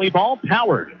WYLIE Volleyball,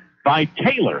 powered by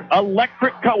Taylor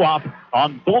Electric Co-op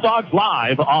on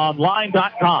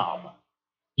BULLDOGSLiveOnline.com.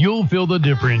 You'll feel the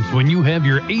difference when you have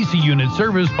your AC unit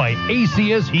serviced by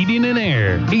ACS Heating and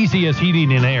Air. ACS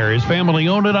Heating and Air is family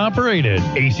owned and operated.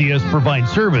 ACS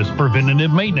provides service,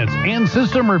 preventative maintenance, and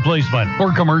system replacement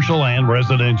for commercial and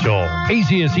residential.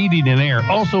 ACS Heating and Air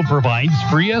also provides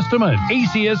free estimate.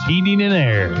 ACS Heating and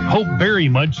Air hope very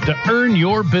much to earn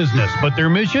your business, but their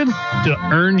mission? To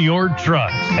earn your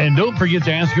trust. And don't forget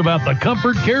to ask about the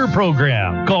Comfort Care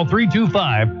Program. Call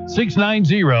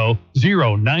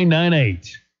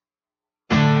 325-690-0998.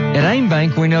 At AIM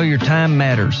Bank, we know your time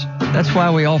matters. That's why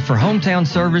we offer hometown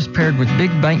service paired with big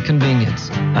bank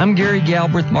convenience. I'm Gary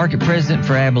Galbraith, Market President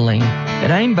for Abilene.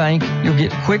 At AIM Bank, you'll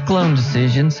get quick loan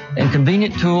decisions and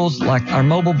convenient tools like our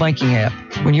mobile banking app.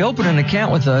 When you open an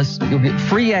account with us, you'll get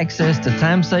free access to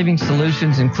time-saving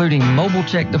solutions, including mobile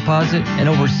check deposit and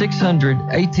over 600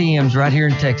 ATMs right here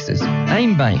in Texas.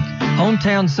 AIM Bank,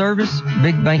 hometown service,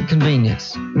 big bank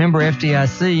convenience. Member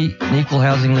FDIC, an equal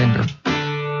housing lender.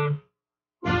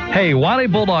 Hey, WYLIE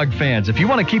Bulldog fans, if you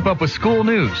want to keep up with school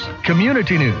news,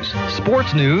 community news,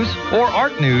 sports news, or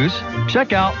art news,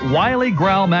 check out WYLIE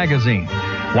Growl Magazine.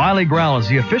 WYLIE Growl is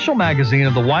the official magazine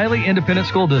of the WYLIE Independent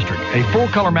School District, a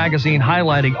full-color magazine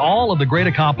highlighting all of the great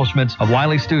accomplishments of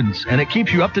WYLIE students, and it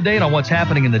keeps you up to date on what's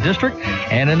happening in the district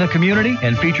and in the community,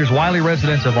 and features WYLIE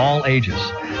residents of all ages.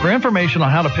 For information on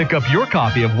how to pick up your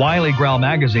copy of WYLIE Growl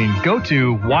Magazine, go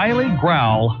to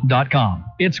WYLIEGrowl.com.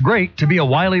 It's great to be a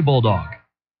WYLIE Bulldog.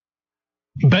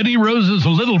 Betty Rose's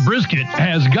Little Brisket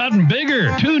has gotten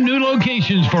bigger. 2 new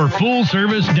locations for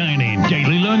full-service dining,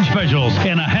 daily lunch specials,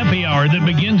 and a happy hour that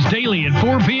begins daily at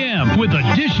 4 p.m. with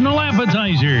additional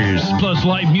appetizers. Plus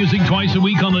live music twice a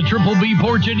week on the Triple B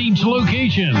porch at each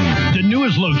location. The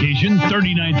newest location,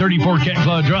 3934 Cat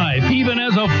Claw Drive, even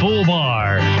has a full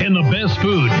bar. And the best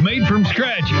food made from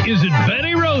scratch is at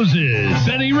Betty Rose's.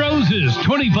 Betty Rose's,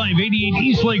 2588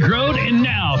 East Lake Road, and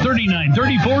now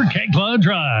 3934 Cat Claw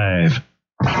Drive.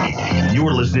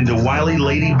 You're listening to WYLIE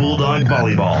Lady Bulldog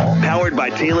Volleyball, Powered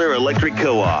by Taylor Electric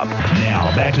Co-op.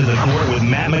 now back to the court with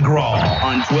Matt McGraw.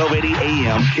 On 1280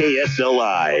 AM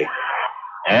KSLI.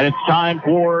 And it's time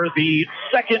for the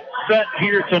second set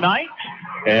here tonight.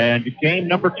 And game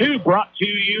number 2 brought to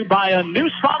you by a new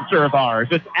sponsor of ours.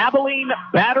 It's Abilene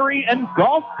Battery and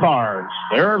Golf Cars.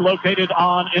 They're located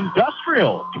on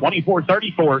Industrial,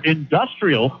 2434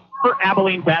 Industrial for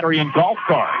Abilene Battery and Golf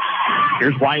Cars.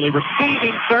 Here's WYLIE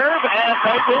receiving serve, and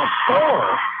they will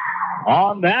score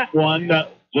on that one.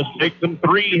 Just makes them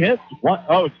 3 hits.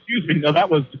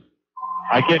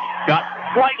 I got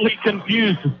slightly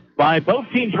confused by both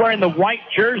teams wearing the white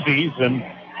jerseys, and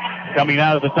coming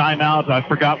out of the timeout, I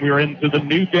forgot we were into the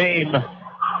new game.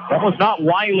 That was not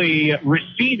WYLIE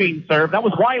receiving serve. That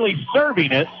was WYLIE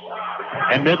serving it,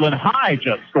 and Midland High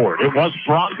just scored. It was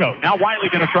Bronco. Now WYLIE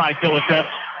going to try kill attempt.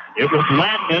 It was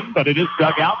Landman, but it is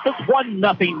dug out. It's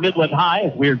 1-0 Midland High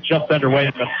as we're just underway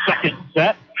in the second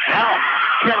set. Now,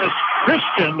 Karis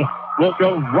Christian will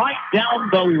go right down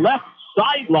the left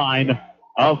sideline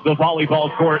of the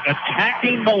volleyball court,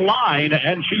 attacking the line,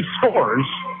 and she scores.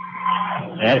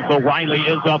 And so WYLIE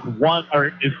is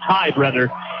is tied,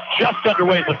 just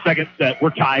underway in the second set. We're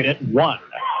tied at 1.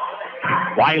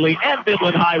 WYLIE and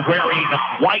Midland High wearing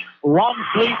white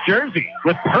long-sleeve jerseys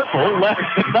with purple letters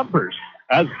and numbers.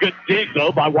 That was a good dig,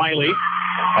 though, by WYLIE.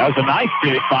 That was a nice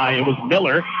dig it was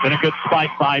Miller. Then a good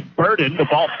spike by Burden. The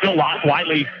ball still lost.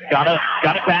 WYLIE got it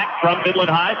back from Midland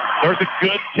High. There's a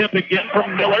good tip again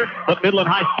from Miller, but Midland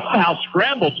High somehow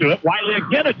scrambled to it. WYLIE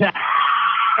again attacked.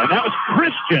 And that was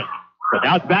Christian. But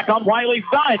now it's back on WYLIE's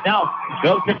side. Now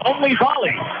those can only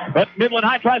volley. But Midland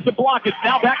High tries to block it.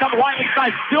 Now back on WYLIE's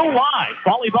side. Still live.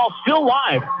 Volleyball still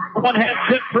live. One hand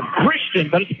tip from Christian,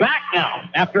 but it's back now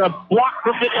after a block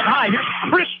from Midland High. Here's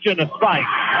Christian a spike.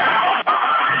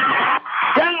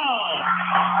 Down.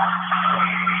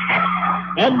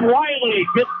 And WYLIE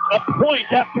gets a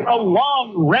point after a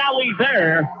long rally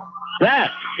there.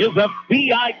 That is a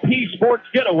VIP Sports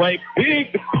Getaway.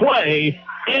 Big play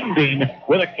ending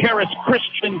with a Karis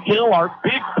Christian kill. Our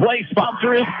big play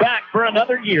sponsor is back for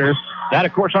another year. That,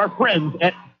 of course, our friends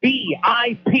at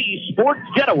VIP Sports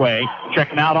Getaway. Check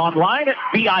them out online at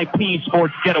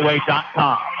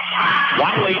VIPSportsGetaway.com.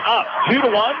 WYLIE up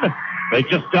 2-1. They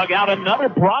just dug out another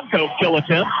Bronco kill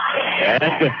attempt. And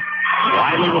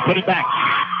WYLIE will put it back.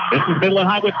 This is Midland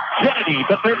High with Kennedy,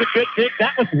 but there's a good dig.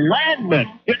 That was Landman.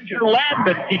 Ginger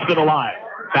Landman keeps it alive.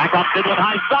 Back on Midland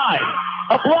High side.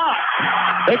 A block.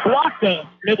 They blocked the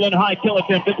Midland High kill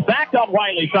attempt. It's back on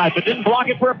WYLIE's side, but didn't block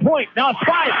it for a point. Now it's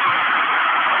 5.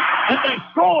 and they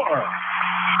score.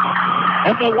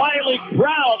 And the Wylie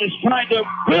crowd is trying to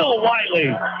will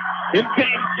Wylie in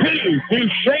game 2 to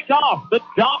shake off the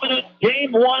dominant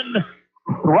game 1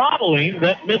 throttling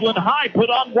that Midland High put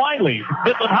on Wylie.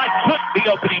 Midland High took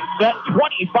the opening set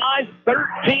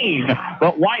 25-13,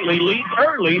 but Wylie leads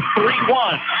early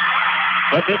 3-1.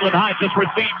 But Midland High just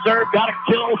received serve, got a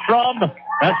kill from,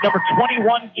 that's number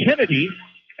 21, Kennedy,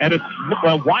 and it's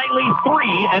Wylie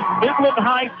 3 and Midland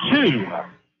High 2.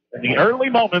 In the early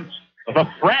moments of a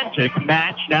frantic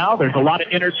match now, there's a lot of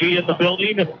energy in the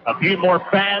building. A few more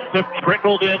fans have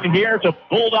trickled in here to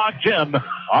Bulldog Gym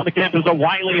on the campus of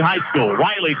Wylie High School.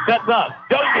 Wylie sets up,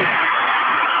 Doty,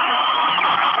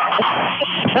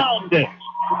 found it,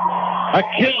 a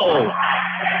kill.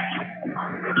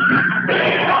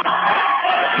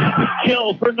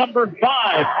 Kill for number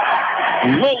 5,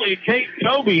 Lily Kate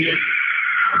Toby.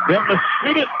 Then the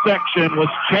student section was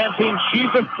chanting, she's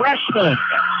a freshman.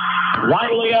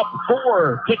 Wylie up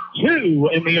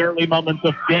 4-2 in the early moments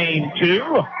of game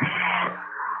 2.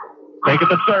 Taking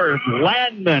the serve,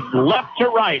 Landman left to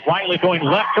right. Wylie going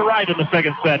left to right in the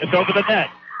second set. It's over the net.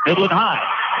 Midland High.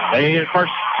 They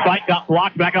first spike got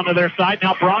blocked back onto their side.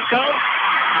 Now Bronco.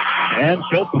 And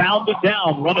she'll pound it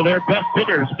down. One of their best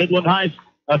hitters. Midland High's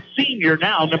a senior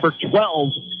now, number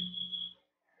 12.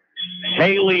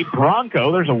 Haley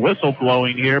Bronco. There's a whistle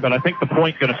blowing here, but I think the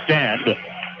point's going to stand.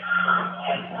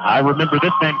 I remember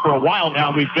this name for a while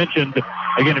now. We've mentioned,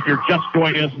 again, if you're just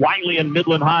joining us, Wylie and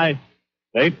Midland High,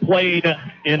 they've played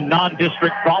in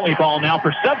non-district volleyball now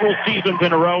for several seasons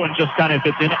in a row, and just kind of,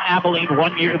 it's in Abilene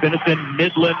one year, then it's in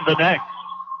Midland the next.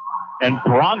 And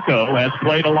Bronco has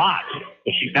played a lot.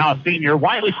 But she's now a senior.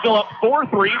 Wylie still up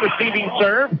 4-3, receiving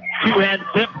serve. Two-hand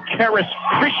tip, Karis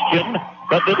Christian,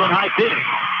 but Midland High dig.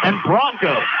 And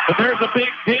Bronco, but there's a big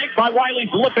dig by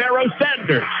Wylie's Libero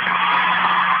Sanders.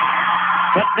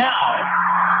 But now,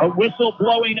 a whistle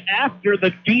blowing after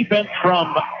the defense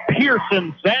from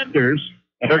Pearson Sanders.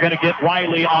 And they're going to get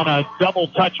Wylie on a double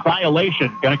touch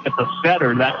violation. Going to get the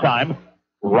setter that time.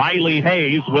 Riley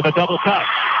Hayes with a double touch.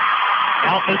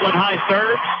 Now Midland High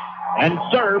serves, and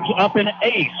serves up an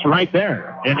ace right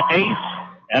there. An ace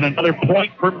and another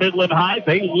point for Midland High.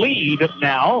 They lead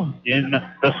now in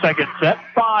the second set,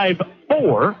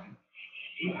 5-4.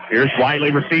 Here's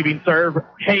Wylie receiving serve.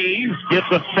 Hayes gets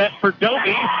a set for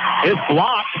Dobie. Is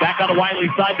blocked. Back on the Wylie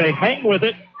side. They hang with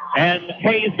it. And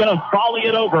Hayes going to volley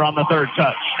it over on the third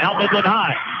touch. Now Midland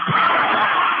High.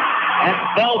 And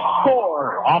they'll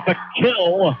score off a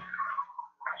kill.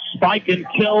 Spike and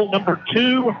kill number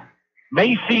 2,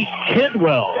 Macy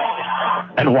Kidwell.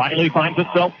 And Wylie finds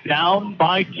itself down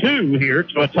by 2 here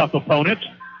to a tough opponent.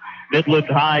 Midland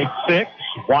High 6,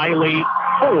 Wylie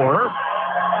 4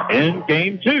 in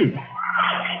game 2.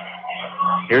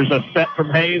 Here's a set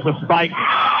from Hayes, a spike.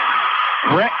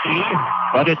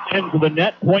 Brecky, but it's into the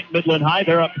net. Point Midland High.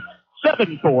 They're up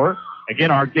 7-4.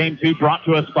 Again, our game 2 brought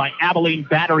to us by Abilene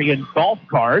Battery and Golf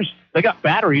Cars. They got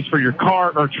batteries for your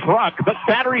car or truck, but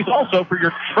batteries also for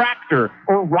your tractor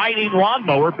or riding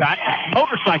lawnmower,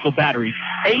 motorcycle batteries,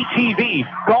 ATV,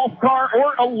 golf car,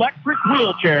 or electric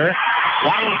wheelchair.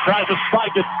 Wylie tries to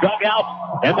spike it, dug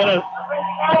out, and then a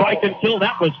spike and kill.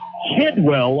 That was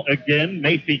Kidwell again,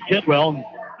 Macy Kidwell.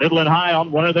 Midland High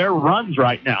on one of their runs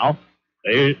right now.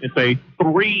 It's a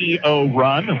 3-0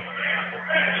 run.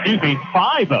 Excuse me,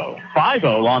 5-0.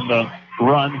 5-0 on the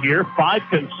run here, 5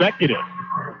 consecutive.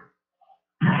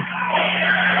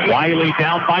 Wylie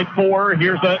down by 4.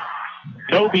 Here's a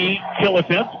Dobie kill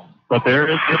attempt, but there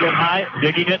is Midland High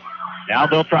digging it. Now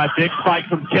they'll try a big spike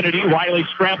from Kennedy. Wylie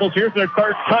scrambles. Here's their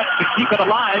third touch to keep it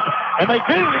alive, and they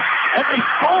do, and they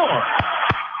score.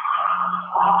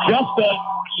 Just a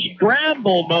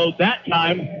scramble mode that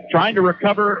time, trying to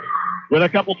recover with a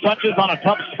couple touches on a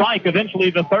tough spike. Eventually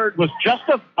the third was just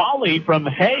a volley from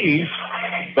Hayes,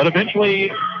 but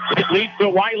eventually it leads to a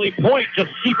Wylie point, just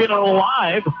keeping it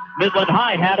alive. Midland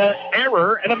High had an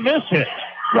error and a miss hit.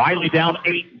 Wylie down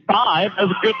 8-5 as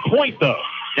a good point, though.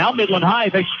 Now Midland High,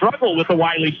 they struggle with the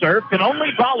Wylie serve, can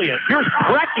only volley it. Here's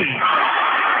Brecky,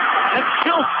 and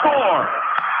she'll score.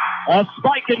 A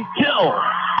spike and kill.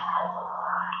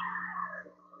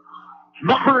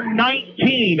 Number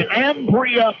 19,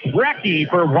 Ambria Brecky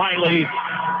for Wylie.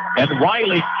 And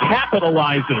Wylie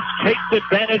capitalizes, takes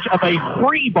advantage of a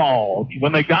free ball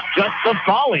when they got just the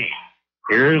volley.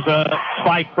 Here's a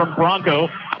spike from Bronco,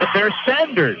 but there's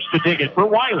Sanders to dig it for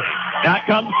Wylie. That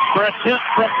comes for a tip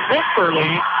from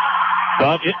Kimberly,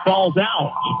 but it falls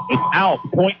out. It's out.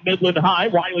 Point Midland High.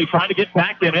 Wylie trying to get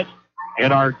back in it.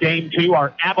 In our game 2,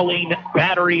 our Abilene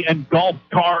Battery and Golf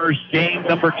Cars game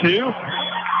number 2.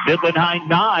 Midland High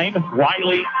 9,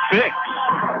 Wylie 6.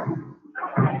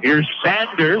 Here's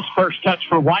Sanders. First touch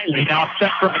for WYLIE. Now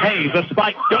set from Hayes. A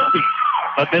spike Dobie.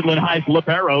 But Midland High's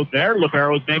libero there.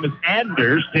 Libero's name is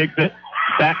Anders. Takes it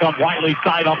back on WYLIE's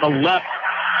side on the left.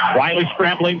 WYLIE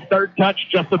scrambling. Third touch.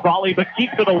 Just a volley, but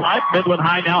keeps it alive. Midland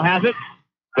High now has it.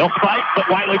 They'll spike, but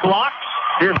WYLIE blocks.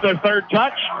 Here's their third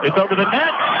touch. It's over the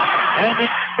net. And it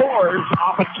scores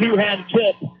off a two-hand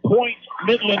tip. Point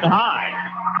Midland High.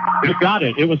 Who got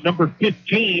it? It was number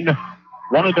 15.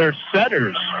 One of their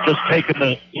setters just taking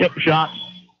the tip shot.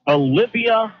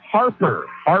 Olivia Harper.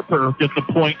 Harper gets the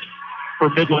point for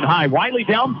Midland High. WYLIE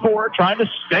down 4, trying to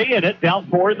stay in it. Down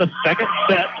 4 in the second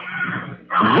set.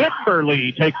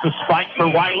 Wimberly takes the spike for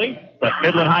WYLIE, but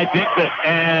Midland High digs it.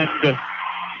 And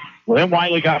then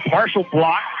WYLIE got partial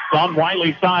blocks on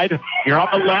WYLIE's side. Here on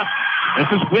the left, this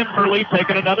is Wimberly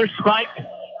taking another spike.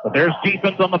 But there's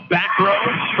defense on the back row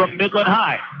from Midland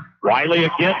High. WYLIE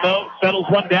again, though, settles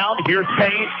one down. Here's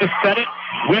Hayes to set it.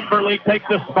 Wimberly takes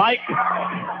the spike.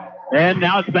 And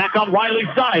now it's back on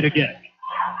WYLIE's side again.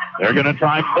 They're going to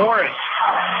try Morris.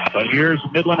 But here's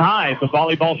Midland High. The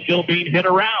volleyball still being hit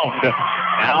around.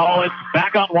 Now it's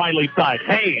back on WYLIE's side.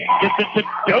 Hayes gets it to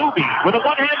Dobie with a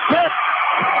one-hand tip.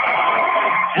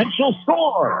 And she'll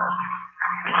score.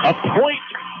 A point,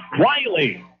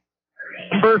 WYLIE.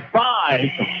 Number 5,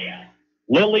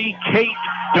 Lily Kate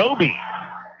Dobie.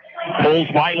 Pulls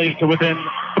WYLIE to within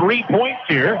 3 points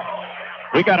here.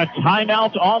 We got a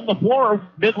timeout on the floor.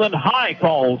 Midland High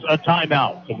calls a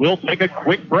timeout. So we'll take a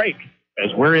quick break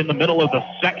as we're in the middle of the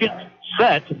second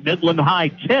set. Midland High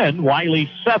 10, WYLIE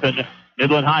 7.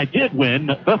 Midland High did win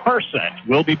the first set.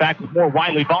 We'll be back with more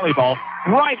WYLIE volleyball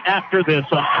right after this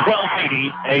on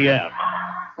 1280 AM.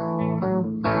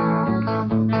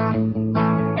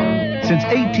 Since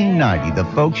 1890, the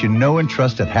folks you know and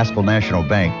trust at Haskell National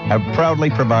Bank have proudly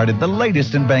provided the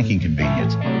latest in banking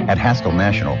convenience. At Haskell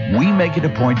National, we make it a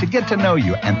point to get to know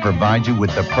you and provide you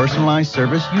with the personalized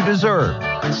service you deserve.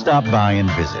 Stop by and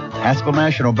visit Haskell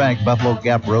National Bank, Buffalo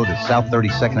Gap Road at South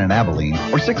 32nd in Abilene,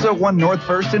 or 601 North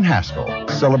 1st in Haskell,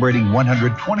 celebrating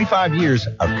 125 years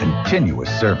of continuous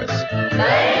service.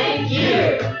 Thank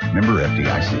you. Member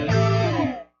FDIC.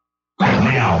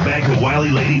 Now, back to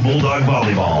WYLIE Lady Bulldog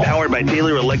Volleyball. Powered by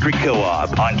Taylor Electric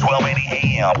Co-op on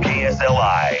 1280 AM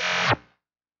KSLI.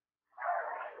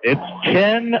 It's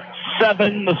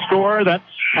 10-7 the score. That's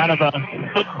kind of a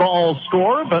football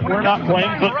score, but we're not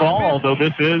playing football, although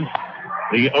this is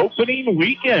the opening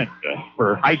weekend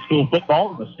for high school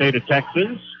football in the state of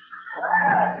Texas.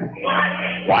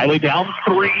 WYLIE down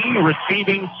 3,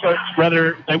 receiving,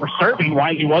 rather, they were serving.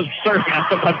 WYLIE was serving. I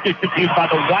sometimes get confused by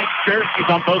the white jerseys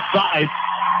on both sides.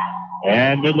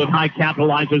 And Midland High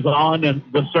capitalizes on, and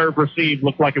the serve received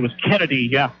looked like it was Kennedy.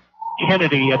 Yeah,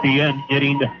 Kennedy at the end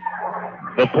getting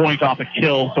the point off a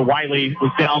kill. So WYLIE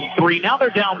was down 3. Now they're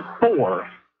down 4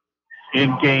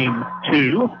 in game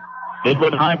 2.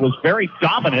 Midland High was very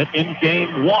dominant in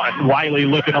game 1. WYLIE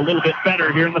looking a little bit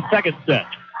better here in the second set.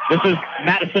 This is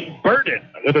Madison Burden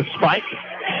with a spike.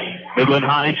 Midland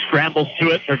High scrambles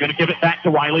to it. They're going to give it back to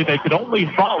WYLIE. They could only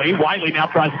volley. WYLIE now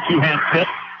tries a two-hand tip.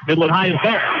 Midland High is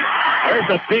there. There's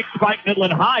a big spike,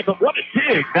 Midland High, but what a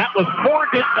dig. That was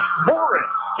Morgan Morris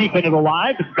keeping it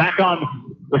alive. It's back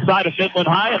on the side of Midland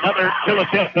High. Another kill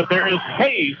attempt, but there is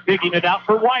Hayes digging it out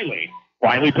for WYLIE.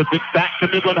 WYLIE puts it back to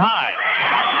Midland High.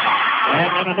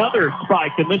 And then another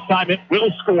spike, and this time it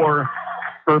will score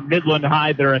for Midland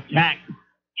High. Their attack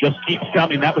just keeps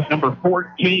coming. That was number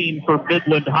 14 for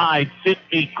Midland High,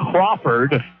 Sydney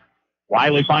Crawford.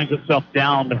 WYLIE finds itself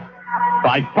down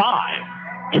by 5.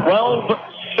 12-7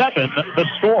 the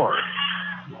score.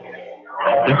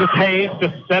 This is Hayes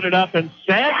to set it up, and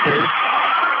Sanders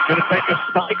going to take a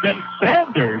spike. Then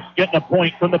Sanders getting a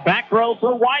point from the back row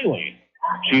for WYLIE.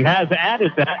 She has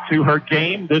added that to her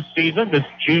game this season, this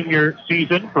junior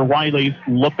season for WYLIE's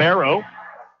libero.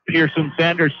 Pearson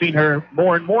Sanders seen her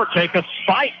more and more take a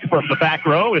spike from the back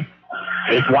row as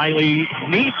WYLIE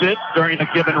needs it during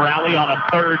a given rally on a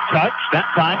third touch. That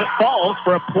time it falls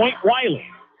for a point WYLIE.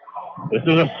 This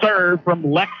is a serve from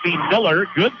Lexi Miller.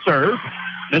 Good serve.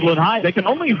 Midland High, they can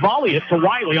only volley it to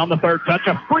WYLIE on the third touch.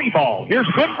 A free ball. Here's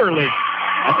Wimberly.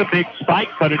 That's a big spike,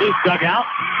 but it is dug out.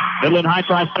 Midland High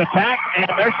tries to attack, and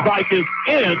their spike is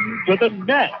into the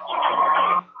net.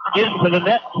 Into the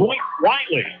net, point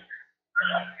WYLIE.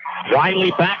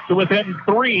 WYLIE back to within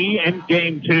 3 in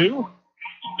game 2.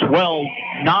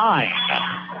 12-9.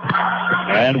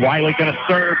 And WYLIE going to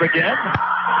serve again.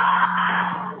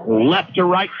 Left to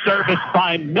right service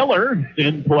by Miller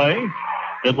in play.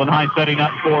 Midland High setting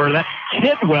up for that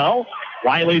Kidwell.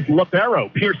 WYLIE's libero.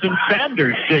 Pearson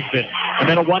Sanders digs it. And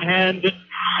then a one-hand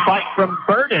spike from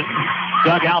Burden.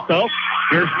 Dug out, though.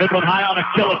 Here's Midland High on a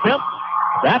kill attempt.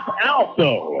 That's out,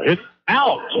 though. It's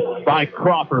out by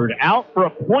Crawford. Out for a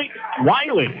point,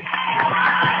 WYLIE.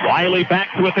 WYLIE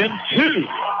back to within 2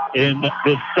 in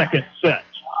this second set.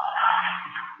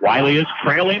 WYLIE is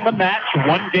trailing the match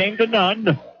 1-0.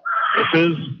 This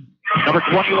is number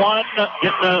 21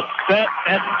 getting a set,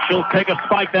 and she'll take a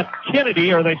spike. That's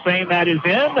Kennedy. Are they saying that is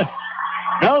in?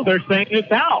 No, they're saying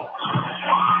it's out.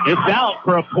 It's out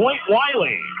for a point,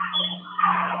 WYLIE.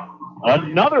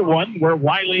 Another one where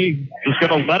WYLIE is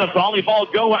going to let a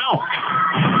volleyball go out.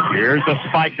 Here's a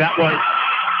spike. That was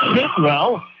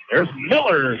Sidwell. There's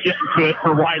Miller getting to it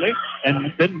for WYLIE.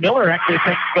 And then Miller actually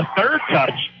takes the third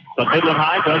touch. So Midland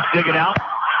High does dig it out.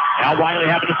 Now WYLIE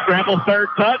having to scramble third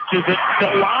touch. Is it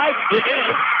still live? It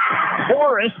is.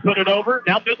 Morris put it over.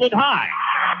 Now Midland High.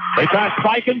 They try a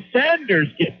spike, and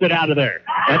Sanders gets it out of there.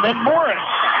 And then Morris.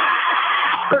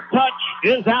 Her touch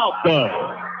is out, though.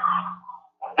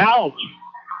 Out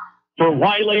for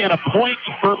WYLIE, and a point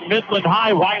for Midland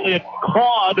High. WYLIE had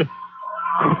clawed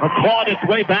its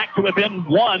way back to within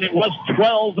 1. It was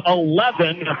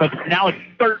 12-11, but now it's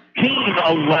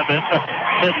 13-11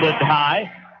 Midland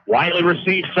High. WYLIE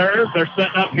receives serve. They're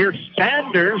setting up here.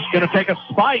 Sanders going to take a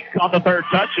spike on the third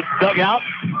touch. It's dug out.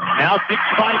 Now big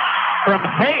spike from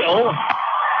Hale,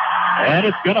 and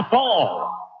it's going to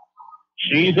fall.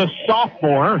 She's a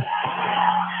sophomore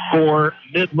for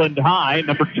Midland High,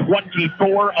 number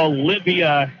 24,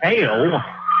 Olivia Hale.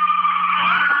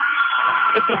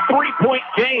 It's a 3-point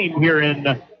game here in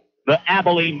the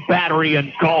Abilene Battery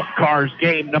and Golf Cars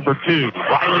game number 2.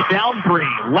 WYLIE down 3.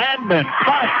 Landman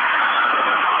fight.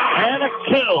 And a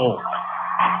kill.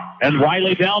 And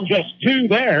WYLIE down just 2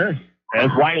 there as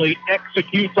WYLIE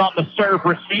executes on the serve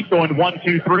receipt, going 1,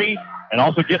 2, 3, and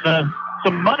also getting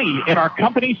some money in our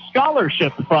company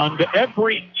scholarship fund.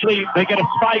 Every sleeve they get a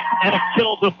spike and a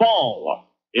kill to fall.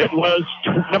 It was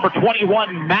number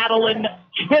 21, Madeline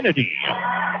Kennedy.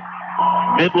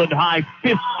 Midland High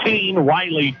 15,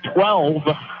 WYLIE 12.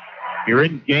 Here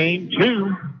in game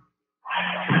 2.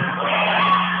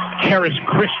 Karis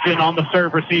Christian on the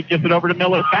serve receive, gets it over to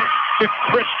Miller. Back to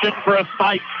Christian for a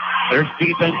spike. There's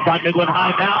defense by Midland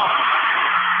High now.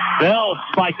 They'll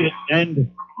spike it,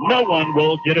 and no one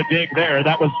will get a dig there.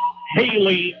 That was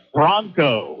Haley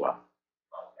Bronco.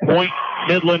 Point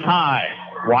Midland High.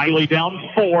 WYLIE down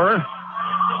 4.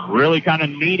 Really kind of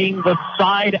needing the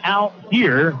side out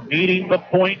here, needing the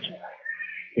point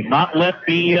to not let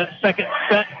the second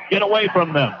set get away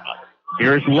from them.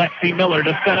 Here's Lexi Miller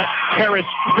to set up Karis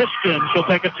Christian. She'll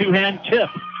take a 2-hand tip,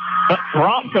 but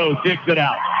Bronco digs it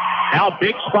out. Now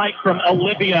big spike from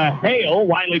Olivia Hale.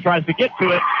 WYLIE tries to get to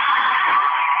it.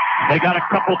 They got a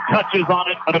couple touches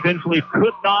on it, but eventually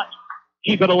could not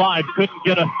keep it alive. Couldn't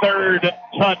get a third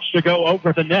touch to go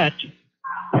over the net.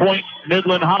 Point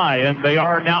Midland High, and they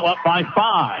are now up by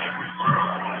 5.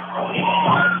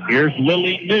 Here's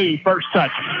Lily New, first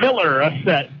touch. Miller a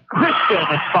set. Christian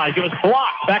a spike. It was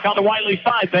blocked. Back on the WYLIE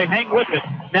side. They hang with it.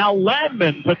 Now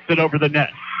Landman puts it over the net.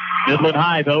 Midland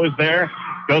High, though, is there.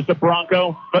 Goes to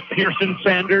Bronco, but Pearson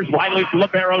Sanders. WYLIE's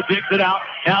libero digs it out.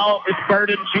 Now it's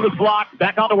Burden. She was blocked.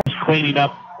 Back on the cleaning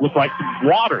up. Looks like some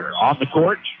water on the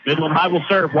court. Midland High will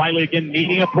serve. WYLIE again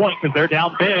needing a point because they're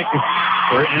down big.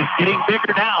 It's getting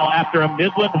bigger now after a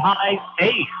Midland High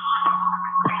ace.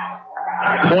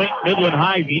 Point Midland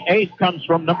High. The ace comes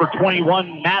from number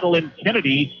 21, Madeline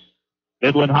Kennedy.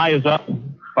 Midland High is up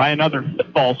by another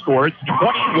football score. It's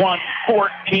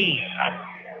 21-14.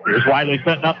 Here's WYLIE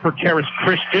setting up for Karis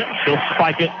Christian. She'll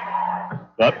spike it.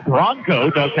 But Bronco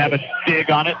does have a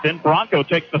dig on it. Then Bronco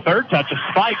takes the third touch. A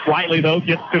spike. WYLIE, though,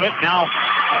 gets to it. Now,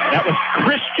 that was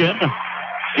Christian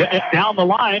getting it down the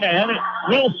line, and it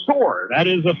will score. That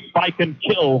is a spike and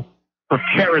kill for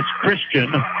Karis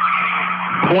Christian.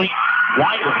 Point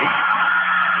WYLIE.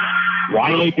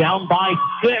 WYLIE down by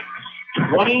 6.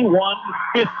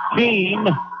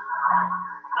 21-15.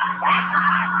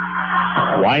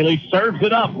 WYLIE serves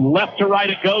it up. Left to right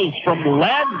it goes from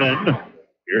Landman.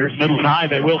 Here's Midland High.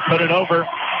 They will put it over.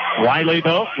 WYLIE,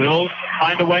 though, will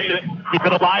find a way to keep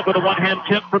it alive with a one-hand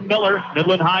tip from Miller.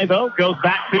 Midland High, though, goes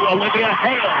back to Olivia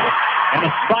Hale. And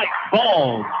a spike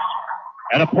falls.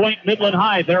 At a point, Midland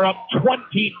High, they're up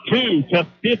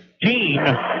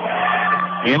 22-15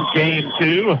 in game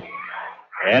 2.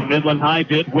 And Midland High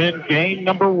did win game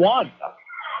number 1.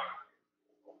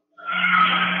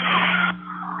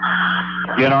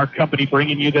 Again, our company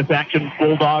bringing you this action,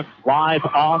 Bulldogs Live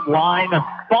Online.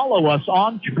 Follow us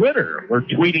on Twitter. We're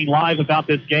tweeting live about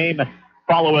this game.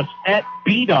 Follow us at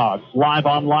BDogs Live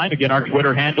Online. Again, our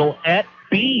Twitter handle at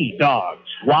BDogs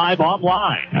Live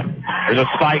Online. There's a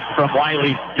spike from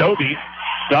WYLIE's Dobie.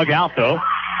 Dug out, though.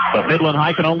 But Midland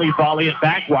High can only volley it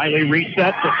back. Wylie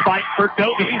resets a spike for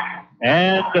Dobie.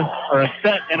 Or a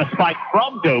set and a spike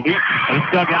from Dobie.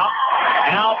 It's dug out.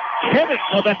 Now,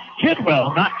 that's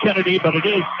Kidwell, not Kennedy, but it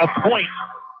is a point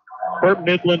for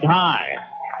Midland High.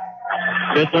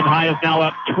 Midland High is now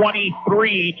up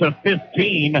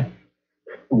 23-15.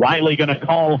 Wylie going to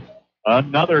call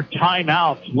another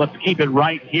timeout. Let's keep it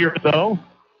right here, though,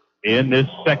 in this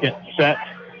second set.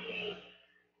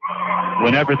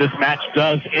 Whenever this match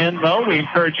does end, though, we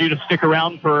encourage you to stick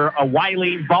around for a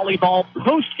WYLIE volleyball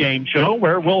post-game show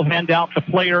where we'll hand out the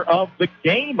Player of the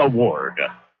Game award.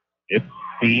 It's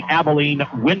the Abilene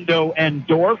Window and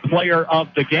Door Player of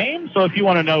the Game. So if you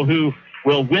want to know who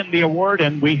will win the award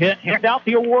and we hand out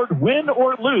the award, win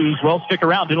or lose, well, stick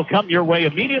around. It'll come your way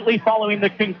immediately following the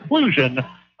conclusion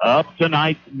of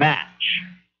tonight's match.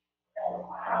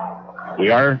 We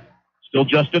are still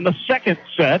just in the second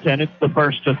set, and it's the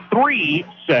first of 3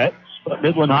 sets. But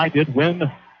Midland High did win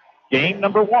game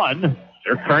number 1.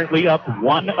 They're currently up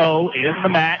 1-0 in the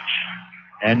match,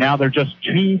 and now they're just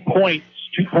 2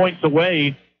 points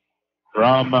away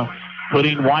from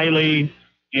putting WYLIE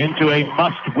into a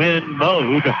must-win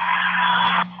mode.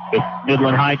 If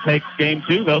Midland High takes game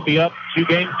 2, they'll be up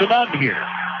 2-0 here.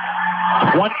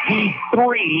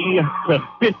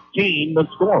 23-15 the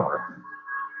score.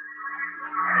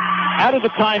 Out of the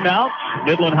timeout,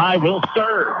 Midland High will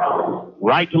serve.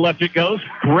 Right to left it goes.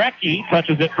 Brecky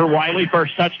touches it for WYLIE.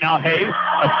 First touch now, Hayes.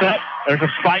 A set. There's a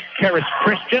spike. Karis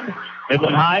Christian.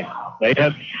 Midland High, they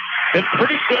have been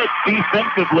pretty good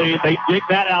defensively. They dig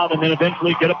that out and then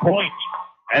eventually get a point.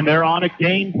 And they're on a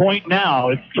game point now.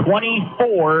 It's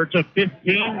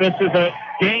 24-15. This is a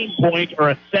game point or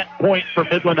a set point for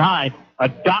Midland High. A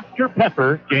Dr.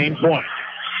 Pepper game point.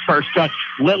 First touch,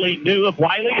 Lily New of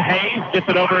WYLIE. Hayes gets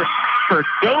it over for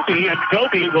Dobie, and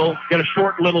Dobie will get a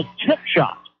short little tip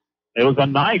shot. It was a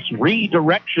nice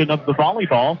redirection of the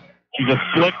volleyball. She just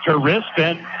flicked her wrist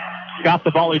and got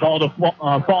the volleyball to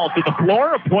fall to the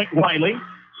floor. A point WYLIE.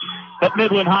 But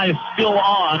Midland High is still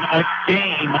on a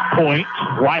game point.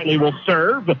 WYLIE will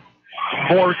serve.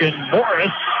 Morgan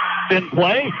Morris in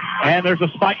play, and there's a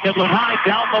spike. Midland High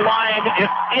down the line.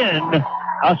 It's in.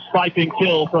 A spike and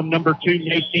kill from number 2,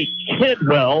 Macy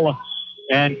Kidwell.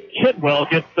 And Kidwell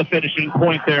gets the finishing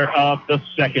point there of the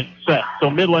second set.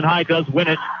 So Midland High does win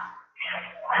it.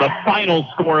 The final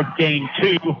score of game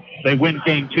 2, they win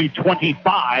game 2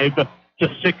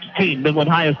 25-16. Midland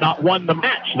High has not won the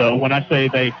match, though. When I say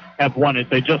they have won it,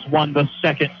 they just won the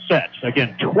second set.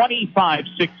 Again,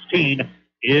 25-16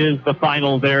 is the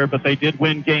final there, but they did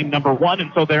win game number 1,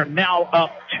 and so they're now up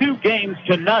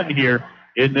 2-0 here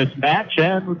in this match,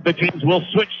 and the teams will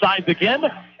switch sides again,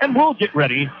 and we'll get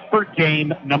ready for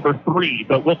game number 3.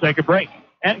 But we'll take a break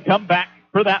and come back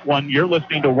for that one. You're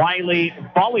listening to WYLIE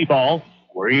Volleyball.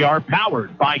 We are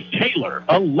powered by Taylor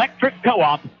Electric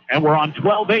Co-op, and we're on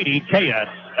 1280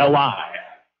 KSLI.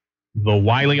 The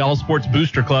WYLIE All Sports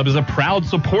Booster Club is a proud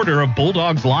supporter of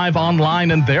Bulldogs Live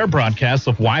Online and their broadcasts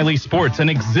of WYLIE Sports and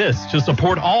exists to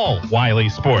support all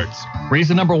WYLIE sports.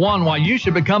 Reason number 1 why you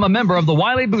should become a member of the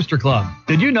WYLIE Booster Club.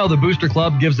 Did you know the Booster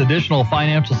Club gives additional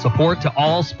financial support to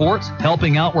all sports,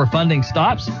 helping out where funding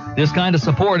stops? This kind of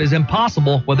support is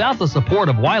impossible without the support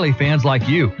of WYLIE fans like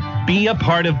you. Be a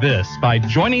part of this by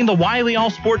joining the WYLIE All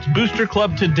Sports Booster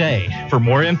Club today. For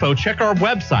more info, check our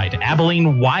website,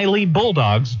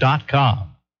 AbileneWYLIEBulldogs.com.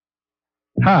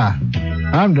 Hi,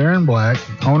 I'm Darren Black,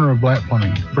 owner of Black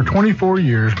Plumbing. For 24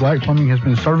 years, Black Plumbing has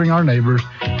been serving our neighbors,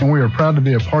 and we are proud to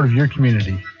be a part of your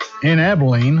community. In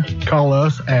Abilene, call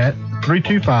us at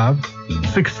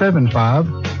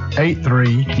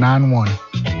 325-675-8391.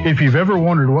 If you've ever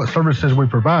wondered what services we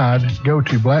provide, go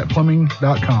to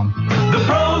blackplumbing.com. The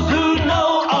pros who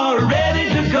know are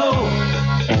ready to go.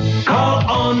 Call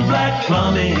on Black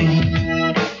Plumbing.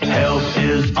 Help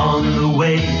is on the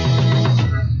way.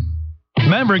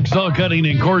 Maverick Saw Cutting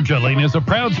and Core Gelling is a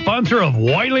proud sponsor of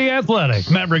WYLIE Athletics.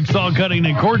 Maverick Saw Cutting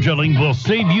and Core Gelling will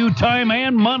save you time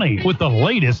and money with the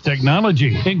latest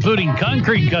technology, including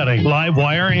concrete cutting, live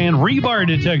wire and rebar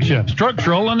detection,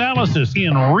 structural analysis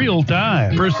in real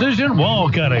time, precision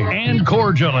wall cutting, and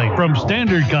core gelling from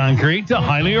standard concrete to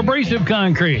highly abrasive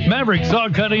concrete. Maverick Saw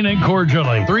Cutting and Core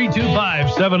Gelling,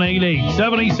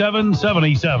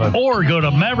 325-788-7777, or go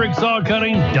to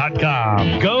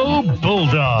MaverickSawCutting.com. Go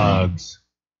Bulldogs!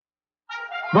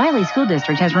 WYLIE School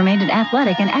District has remained an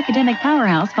athletic and academic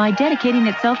powerhouse by dedicating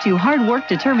itself to hard work,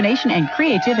 determination, and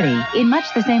creativity. In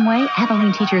much the same way,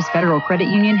 Abilene Teachers Federal Credit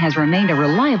Union has remained a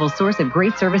reliable source of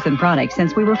great service and products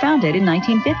since we were founded in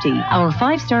 1950. Our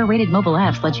 5-star rated mobile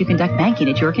apps let you conduct banking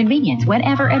at your convenience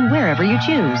whenever and wherever you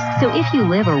choose. So if you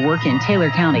live or work in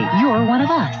Taylor County, you're one of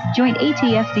us. Join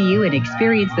ATFCU and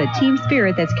experience the team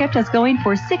spirit that's kept us going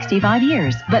for 65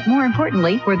 years. But more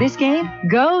importantly, for this game,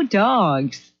 go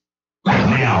Dogs!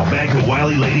 Now, back to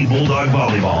WYLIE Lady Bulldog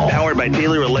Volleyball. Powered by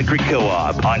Taylor Electric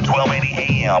Co-op on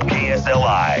 1280 AM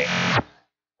KSLI.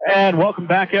 And welcome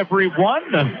back,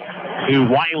 everyone, to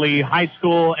WYLIE High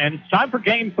School. And it's time for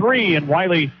Game 3. And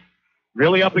WYLIE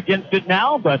really up against it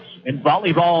now. But in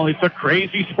volleyball, it's a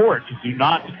crazy sport. Do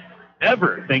not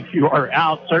ever think you are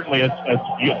out, certainly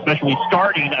especially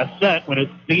starting a set when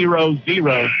it's 0-0.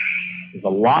 There's a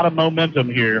lot of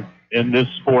momentum here in this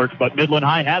sport, but Midland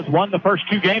High has won the first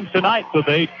 2 games tonight, so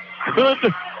they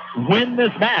could win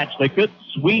this match. They could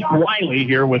sweep WYLIE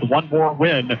here with one more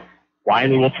win.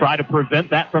 WYLIE will try to prevent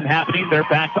that from happening. They're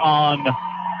back on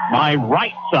my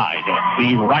right side,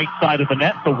 the right side of the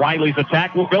net, so WYLIE's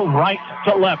attack will go right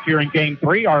to left here in Game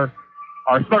 3. Our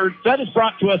third set is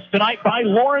brought to us tonight by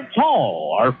Lawrence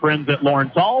Hall. Our friends at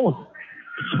Lawrence Hall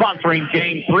sponsoring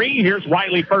Game 3. Here's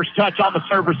WYLIE first touch on the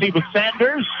serve receive with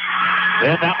Sanders.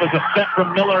 Then that was a set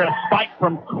from Miller, a spike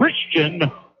from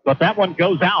Christian, but that one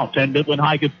goes out, and Midland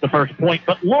High gets the first point.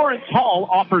 But Lawrence Hall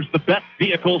offers the best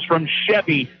vehicles from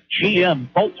Chevy, GM,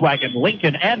 Volkswagen,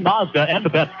 Lincoln, and Mazda, and the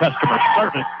best customer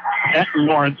service at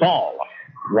Lawrence Hall.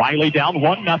 WYLIE down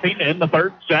 1-0 in the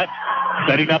third set,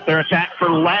 setting up their attack for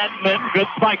Landman. Good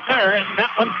spike there, and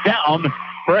that one's down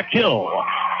for a kill.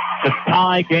 To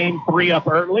tie Game 3 up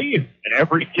early, and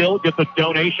every kill gets a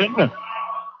donation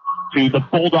to the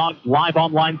Bulldogs Live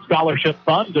Online Scholarship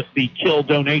Fund. The kill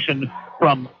donation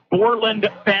from Borland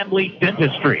Family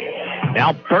Dentistry.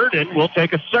 Now Burden will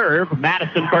take a serve.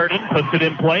 Madison Burden puts it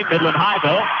in play. Midland High,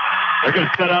 though, they're going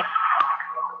to set up.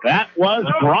 That was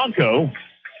Bronco.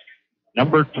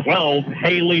 Number 12,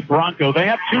 Haley Bronco. They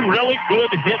have 2 really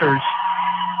good hitters,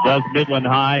 does Midland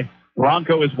High.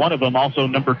 Bronco is one of them. Also,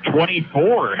 number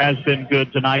 24 has been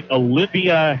good tonight,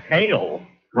 Olivia Hale.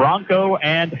 Bronco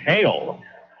and Hale.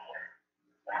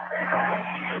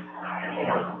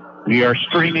 We are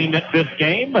streaming this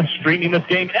game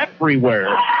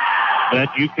everywhere.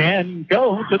 But you can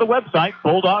go to the website,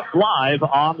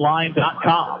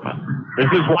 BulldogLiveOnline.com.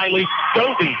 This is WYLIE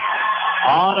Stovey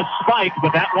on a spike,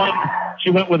 but that one,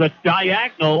 she went with a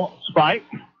diagonal spike,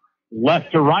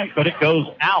 left to right, but it goes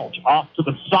out, off to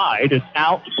the side. It's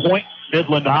out, point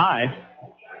Midland High.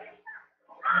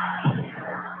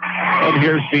 And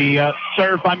here's the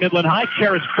serve by Midland High.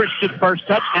 Karis Christian first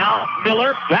touch. Now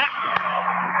Miller back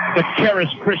to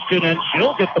Karis Christian, and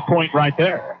she'll get the point right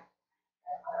there.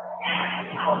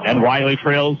 And WYLIE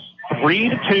trails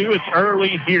 3-2. It's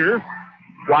early here.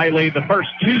 WYLIE, the first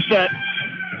 2 sets,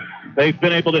 they've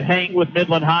been able to hang with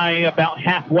Midland High about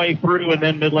halfway through, and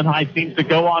then Midland High seems to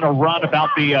go on a run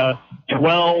about the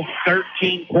 12,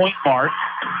 13 point mark.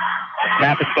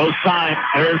 Happens both times.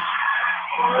 There's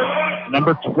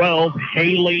number 12,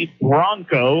 Haley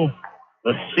Bronco,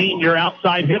 the senior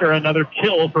outside hitter, another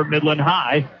kill for Midland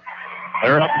High.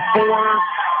 They're up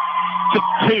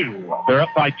 4-2. They're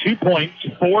up by 2 points,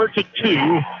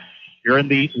 4-2. You're in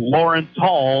the Lawrence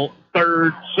Hall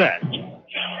third set.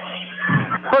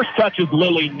 First touch is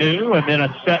Lily New, and then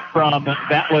a set from,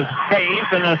 that was Hayes,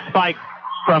 and a spike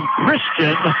from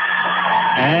Christian,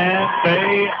 and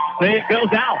it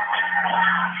goes out.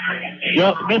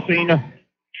 Just missing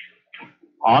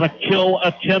on a kill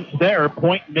attempt there.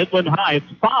 Point Midland High.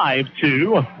 It's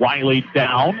 5-2. WYLIE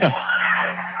down.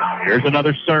 Here's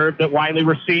another serve that WYLIE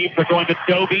receives. They're going to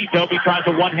Dobie. Dobie tries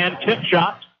a one-hand tip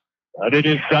shot, but it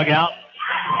is dug out.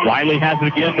 WYLIE has it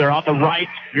again. They're on the right.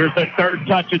 Here's their third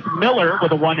touch. It's Miller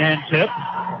with a one-hand tip,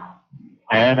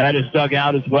 and that is dug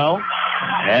out as well.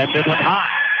 And Midland High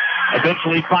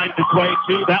eventually finds its way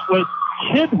to, that was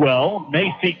Kidwell,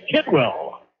 Macy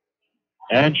Kidwell.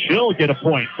 And she'll get a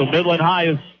point. So Midland High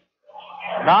is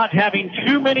not having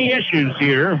too many issues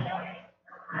here.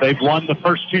 They've won the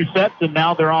first 2 sets, and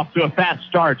now they're off to a fast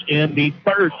start in the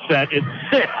third set. It's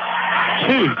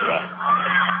 6-2.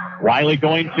 WYLIE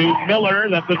going to Miller.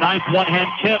 That's a nice one-hand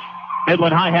tip.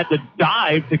 Midland High had to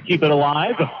dive to keep it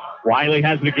alive. WYLIE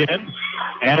has it again.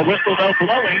 And a whistle, though,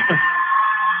 blowing.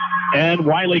 And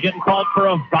WYLIE getting called for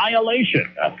a violation.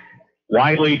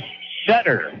 WYLIE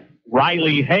setter,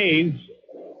 Riley Hayes,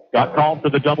 got called for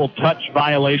the double touch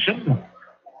violation.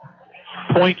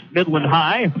 Point Midland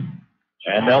High.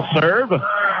 And they'll serve.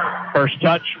 First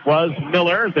touch was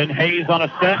Miller, then Hayes on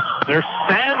a set. There's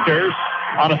Sanders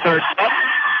on a third set.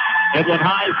 Midland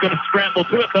High is going to scramble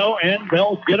to it, though, and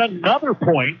they'll get another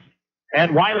point.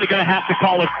 And WYLIE going to have to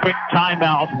call a quick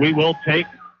timeout. We will take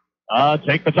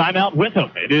the timeout with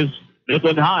them. It is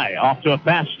Midland High off to a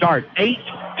fast start.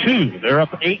 8-2. They're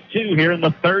up 8-2 here in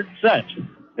the third set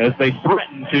as they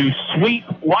threaten to sweep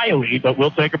WYLIE, but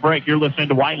we'll take a break. You're listening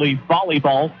to WYLIE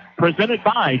Volleyball, presented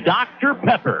by Dr.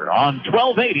 Pepper on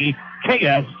 1280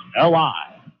 KSLI.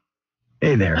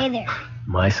 Hey there. Hey there.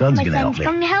 My son's going to help me.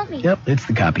 Coming to help me. Yep, it's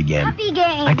the copy game. Copy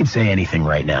game. I could say anything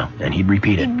right now, and he'd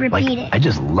repeat it. I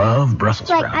just love Brussels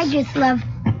sprouts. I just love,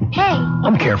 hey.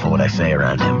 I'm careful what I say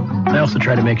around him. I also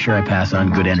try to make sure I pass on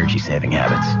good energy-saving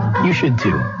habits. You should,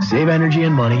 too. Save energy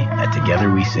and money at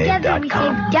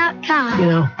TogetherWeSave.com. TogetherWeSave.com. You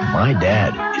know, my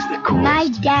dad is the coolest. My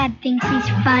dad thinks he's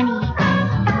funny.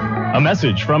 A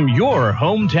message from your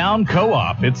hometown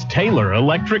co-op. It's Taylor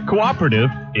Electric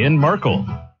Cooperative in Merkel.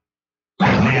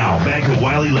 Now, back to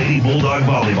WYLIE Lady Bulldog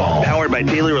Volleyball. Powered by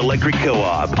Taylor Electric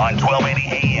Co-op on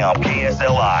 1280 AM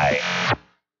KSLI.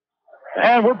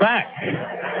 And we're back.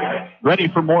 Ready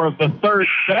for more of the third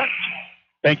set.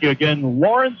 Thank you again,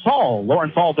 Lawrence Hall.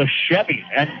 Lawrence Hall, the Chevy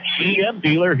and GM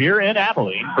dealer here in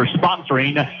Abilene, for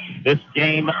sponsoring this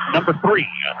game number 3.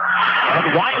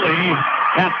 And WYLIE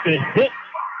has to hit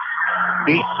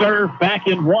the serve back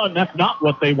in 1. That's not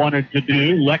what they wanted to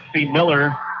do. Lexi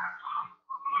Miller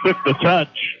took the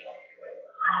touch,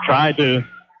 tried to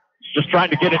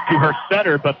get it to her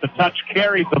setter, but the touch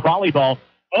carried the volleyball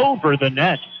over the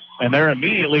net. And there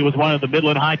immediately was one of the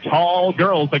Midland High tall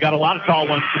girls. They got a lot of tall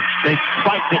ones. They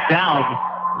spiked it down,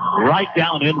 right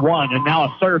down in 1. And now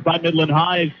a serve by Midland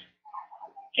High's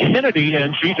Kennedy,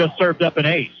 and she just served up an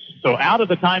ace. So out of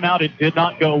the timeout, it did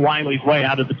not go WYLIE's way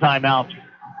out of the timeout.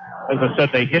 As I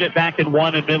said, they hit it back in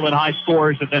 1, and Midland High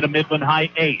scores, and then a Midland High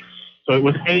ace. So it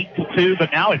was 8-2,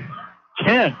 but now it's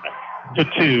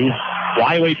 10-2.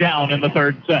 WYLIE down in the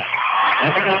third set.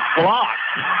 And they got blocked.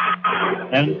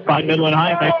 And by Midland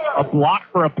High, makes a block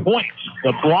for a point.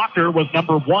 The blocker was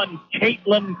number 1,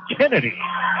 Caitlin Kennedy.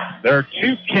 There are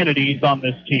 2 Kennedys on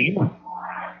this team.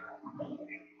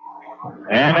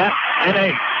 And that's an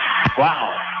ace.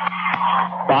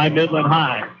 Wow. By Midland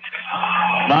High.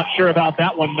 Not sure about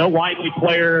that one. No WYLIE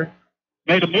player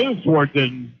made a move towards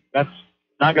it. That's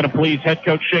not going to please head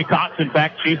coach Shay Cox. In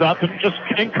fact, she's up and just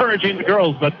encouraging the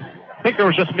girls, but I think there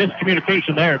was just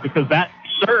miscommunication there because that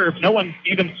serve, no one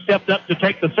even stepped up to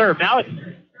take the serve. Now it's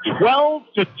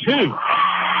 12-2.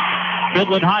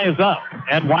 Midland High is up,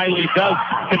 and WYLIE does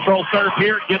control serve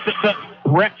here. Gets it to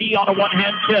Brecky on a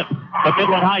one-hand tip, but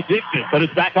Midland High digs it, but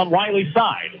it's back on WYLIE's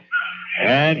side.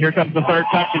 And here comes the third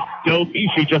touch. It's Dopey.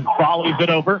 She just volleys it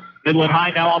over. Midland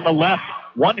High now on the left.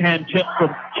 One-hand tip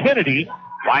from Kennedy.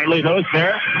 WYLIE goes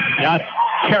there. Got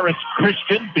Karis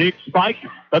Christian, big spike,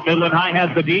 but Midland High has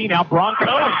the D. Now Bronco.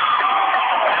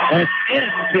 And it's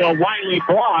into a WYLIE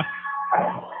block,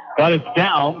 but it's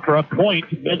down for a point,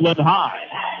 Midland High.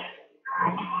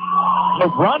 The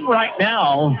run right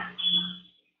now,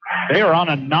 they are on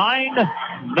a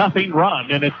 9-0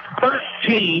 run, and it's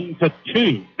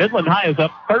 13-2. Midland High is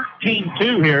up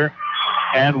 13-2 here,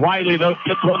 and WYLIE, though,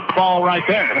 gets one ball right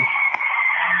there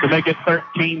to make it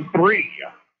 13-3.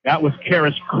 That was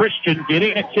Karis Christian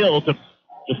getting a kill to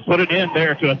just put it in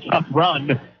there to a tough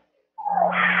run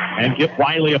and get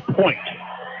WYLIE a point.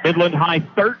 Midland High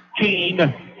 13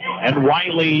 and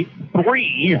WYLIE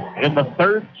 3 in the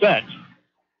third set.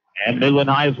 And Midland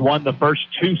High has won the first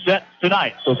 2 sets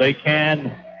tonight, so they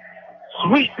can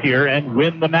sweep here and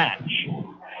win the match.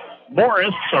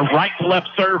 Morris, a right-to-left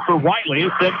serve for WYLIE,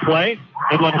 is in play.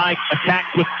 Midland High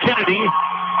attacks with Kennedy,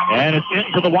 and it's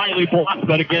into the WYLIE block,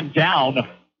 but again down.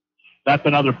 That's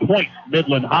another point,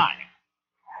 Midland High.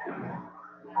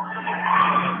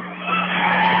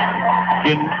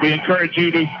 We encourage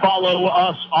you to follow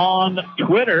us on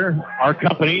Twitter, our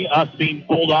company, us being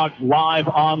Bulldogs Live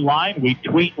Online. We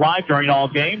tweet live during all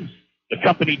games. The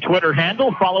company Twitter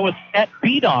handle, follow us at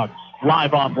BDogs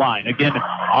Live Online. Again,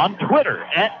 on Twitter,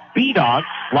 at BDogs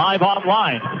Live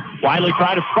Online. WYLIE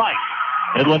tried to spike.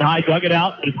 Midland High dug it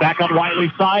out. It's back on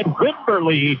WYLIE's side.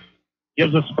 Wimberly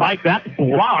gives a spike. That's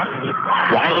blocked.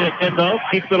 WYLIE again, though,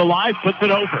 keeps it alive, puts it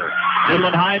over.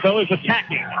 Midland High, though, is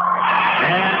attacking.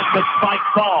 And the spike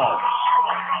falls.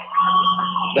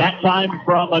 That time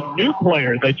from a new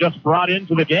player they just brought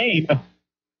into the game.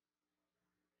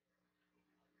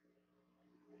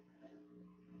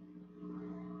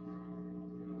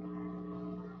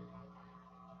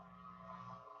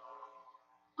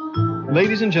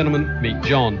 Ladies and gentlemen, meet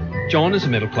John. John is a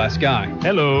middle-class guy.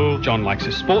 Hello. John likes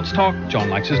his sports talk. John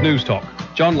likes his news talk.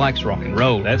 John likes rock and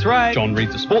roll. That's right. John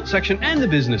reads the sports section and the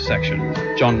business section.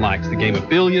 John likes the game of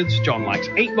billiards. John likes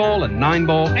 8-ball and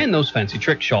 9-ball and those fancy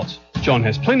trick shots. John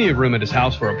has plenty of room at his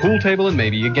house for a pool table and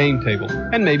maybe a game table.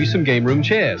 And maybe some game room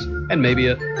chairs. And maybe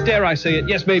a, dare I say it,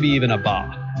 yes, maybe even a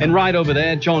bar. And right over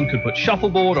there, John could put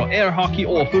shuffleboard or air hockey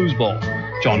or foosball.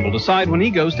 John will decide when he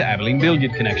goes to Abilene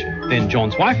Billiard Connection. Then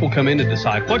John's wife will come in and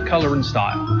decide what color and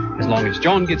style. As long as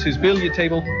John gets his billiard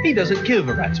table, he doesn't give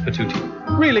a rat's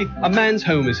patootie. Really, a man's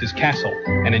home is his castle.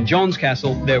 And in John's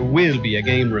castle, there will be a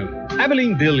game room.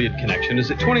 Abilene Billiard Connection is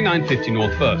at 2950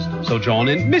 North 1st, so John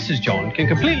and Mrs. John can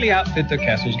completely outfit their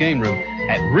castle's game room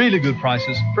at really good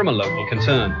prices from a local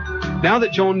concern. Now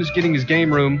that John is getting his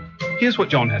game room, here's what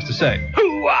John has to say.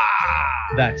 Hoo-ah!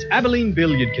 That's Abilene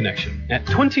Billiard Connection at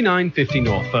 2950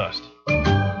 North 1st.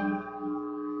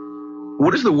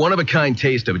 What does the one-of-a-kind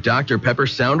taste of Dr. Pepper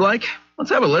sound like? Let's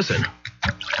have a listen.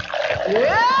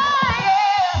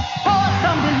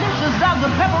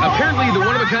 Apparently, the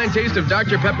one-of-a-kind taste of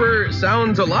Dr. Pepper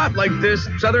sounds a lot like this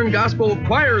Southern gospel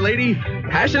choir lady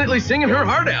passionately singing her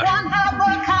heart out.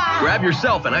 Grab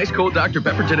yourself an ice-cold Dr.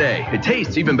 Pepper today. It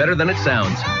tastes even better than it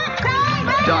sounds.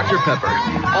 Dr. Pepper,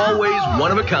 always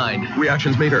one of a kind.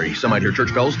 Reactions may vary. Some might hear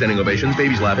church bells, standing ovations,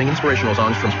 babies laughing, inspirational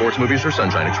songs from sports, movies, or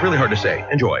sunshine. It's really hard to say.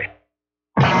 Enjoy.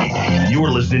 You're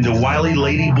listening to WYLIE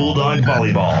Lady Bulldog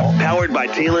Volleyball, powered by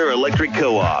Taylor Electric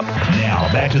Co-op. Now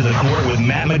back to the court with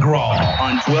Matt McGraw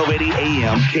on 1280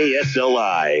 AM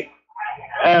KSLI.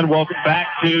 And welcome back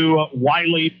to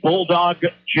WYLIE Bulldog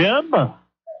Gym.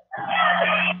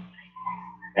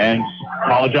 And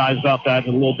apologize about that,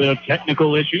 a little bit of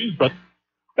technical issues, but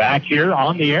back here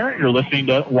on the air, you're listening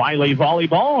to WYLIE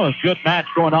Volleyball. A good match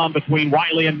going on between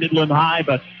WYLIE and Midland High,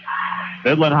 but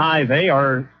Midland High, they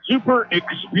are super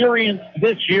experienced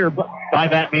this year, but by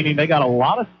that meaning they got a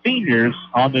lot of seniors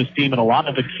on this team, and a lot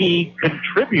of the key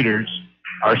contributors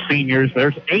are seniors.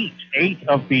 There's eight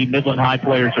of the Midland High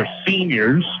players are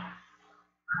seniors,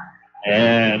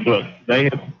 and they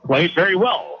have played very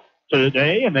well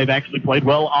today, and they've actually played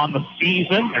well on the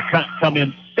season. They're come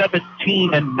in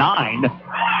 17-9,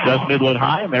 does Midland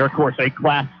High, and they're, of course, a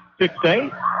Class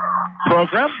 6A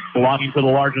program belonging to the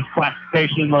largest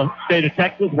classification in the state of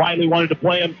Texas. WYLIE wanted to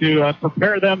play them to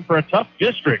prepare them for a tough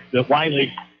district that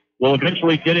WYLIE will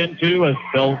eventually get into as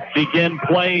they'll begin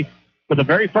play for the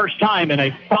very first time in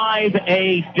a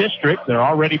 5A district. They're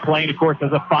already playing, of course,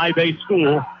 as a 5A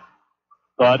school,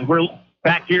 but we're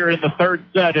back here in the third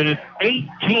set, and it's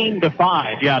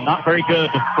 18-5. Yeah, not very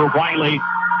good for WYLIE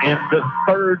in the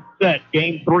third set.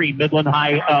 Game 3, Midland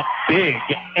High up big,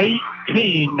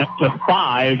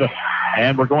 18-5,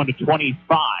 and we're going to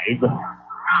 25.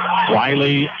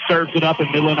 WYLIE serves it up, and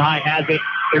Midland High has it.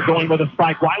 They're going with a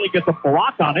spike. WYLIE gets a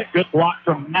block on it. Good block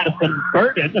from Madison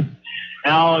Burden.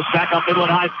 Now it's back on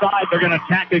Midland High's side. They're going to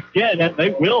attack again, and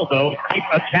they will, though, keep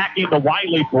attacking the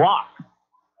WYLIE block,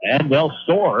 and they'll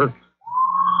score.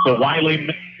 So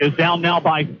WYLIE is down now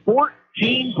by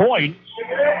 14 points.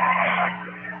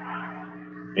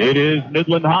 It is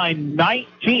Midland High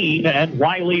 19 and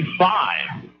WYLIE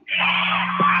 5.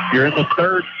 You're in the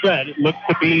third set. It looks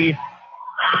to be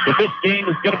that this game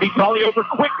is going to be probably over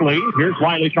quickly. Here's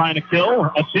WYLIE trying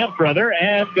to attempt rather,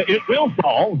 and it will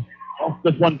fall. Well,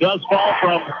 this one does fall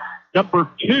from number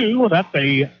 2. That's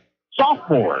a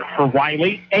sophomore for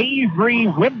WYLIE, Avery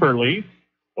Wimberly.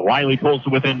 So WYLIE pulls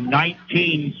it within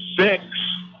 19-6.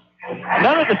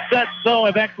 None of the sets, though,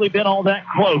 have actually been all that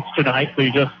close tonight, so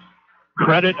you just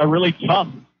credit a really tough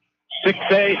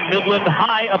 6A Midland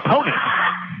High opponent.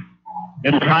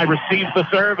 Midland High receives the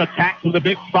serve, attacks with a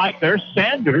big spike. There's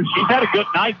Sanders. She's had a good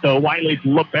night, though, WYLIE's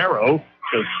libero,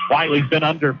 because WYLIE's been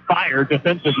under fire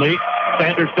defensively.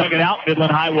 Sanders dug it out.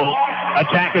 Midland High will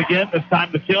attack again. This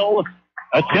time the kill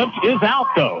attempt is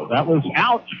out, though. That was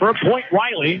out for a point,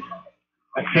 WYLIE.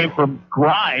 That came from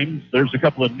Grimes. There's a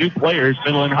couple of new players.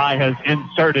 Midland High has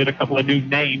inserted a couple of new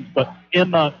names, but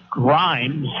Emma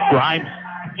Grimes'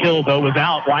 kill, though, was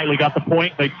out. WYLIE got the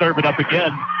point. They serve it up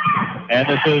again. And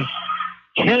this is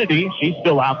Kennedy. She's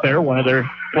still out there, one of their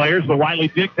players, but WYLIE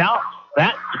digs out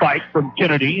that spike from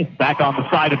Kennedy. It's back on the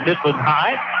side of Midland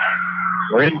High.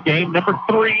 We're in game number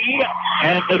 3,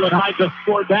 and Midland High just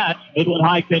scored that. Midland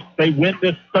High, if they win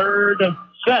this third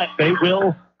set, they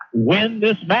will win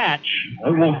this match.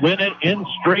 They will win it in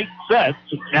straight sets.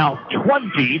 It's now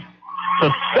 20-7.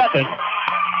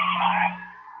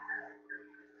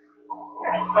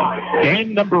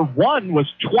 Game number 1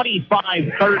 was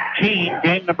 25-13.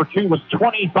 Game number 2 was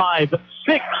 25-16.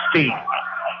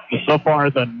 So far,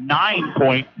 the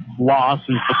 9-point loss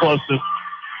is the closest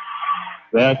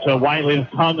that WYLIE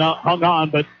has hung on,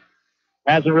 but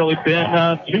hasn't really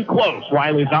been too close.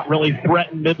 WYLIE's not really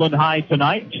threatened Midland High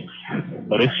tonight,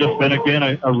 but it's just been, again,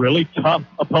 a really tough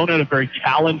opponent, a very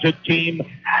talented team.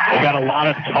 They got a lot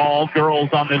of tall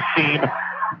girls on this team.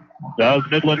 Does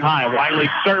Midland High. WYLIE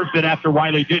serves it after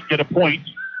WYLIE did get a point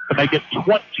to make it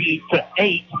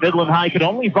 20-8. Midland High could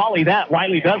only volley that.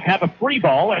 WYLIE does have a free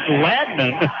ball, and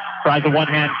Landman tries a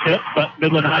one-hand tip, but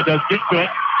Midland High does get to it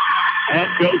and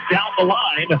goes down the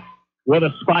line with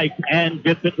a spike and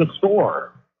gets it to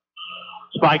score.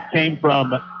 Spike came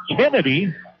from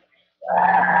Kennedy,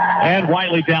 and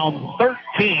WYLIE down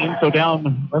 13, so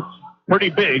down, that's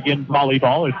pretty big in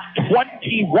volleyball. It's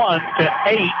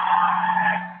 21-8.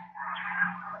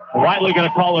 WYLIE going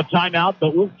to call a timeout,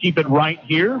 but we'll keep it right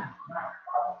here.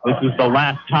 This is the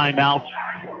last timeout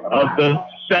of the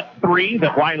set 3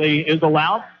 that WYLIE is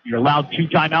allowed. You're allowed 2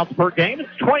 timeouts per game. It's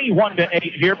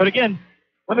 21-8 here, but again,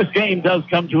 when this game does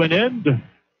come to an end,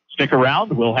 stick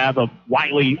around. We'll have a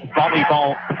WYLIE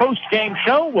volleyball post-game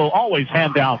show. We'll always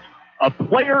hand out a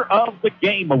Player of the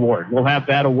Game award. We'll have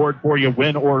that award for you,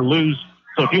 win or lose.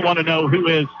 So if you want to know who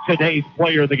is today's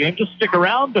Player of the Game, just stick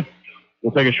around.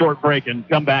 We'll take a short break and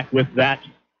come back with that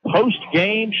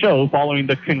post-game show following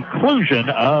the conclusion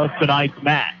of tonight's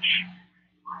match.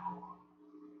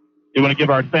 We want to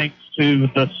give our thanks to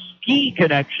the Ski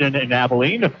Connection in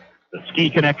Abilene. The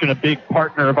Ski Connection, a big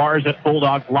partner of ours at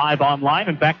Bulldogs Live Online.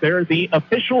 In fact, they're the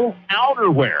official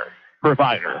outerwear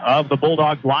provider of the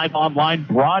Bulldogs Live Online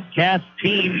broadcast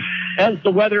team as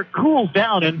the weather cools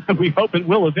down, and we hope it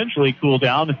will eventually cool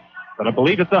down. But I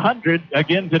believe it's 100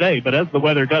 again today. But as the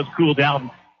weather does cool down,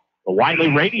 the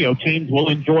WYLIE radio teams will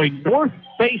enjoy North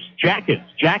Face jackets.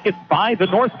 Jackets by the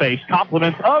North Face,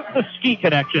 compliments of the Ski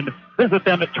Connection. Visit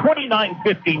them at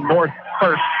 2950 North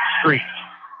 1st Street.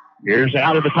 Here's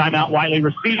out of the timeout. WYLIE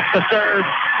receives the serve.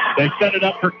 They set it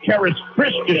up for Karis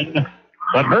Christian,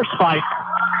 but her spike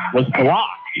was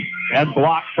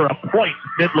blocked for a point.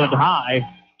 Midland High.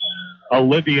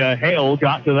 Olivia Hale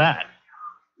got to that.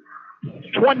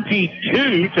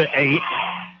 22-8.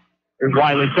 Here's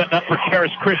WYLIE setting up for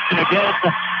Karis Christian again.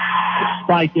 The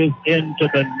spike is into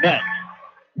the net.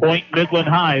 Point Midland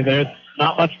High. There's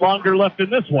not much longer left in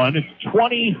this one. It's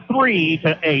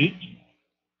 23-8.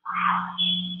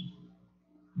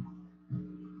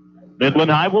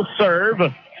 Midland High will serve.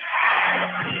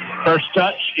 First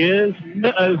touch is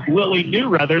Lily New,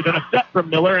 rather than a set from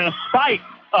Miller, and a spike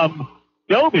from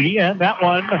Doby, and that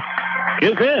one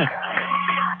is in.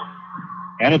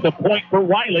 And it's a point for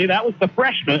WYLIE. That was the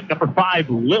freshman, number 5,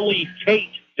 Lily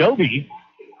Kate Doby,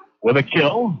 with a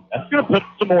kill. That's going to put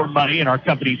some more money in our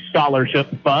company's scholarship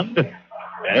fund.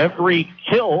 Every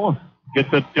kill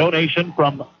gets a donation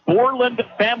from Borland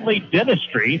Family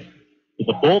Dentistry to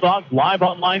the Bulldogs Live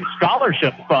Online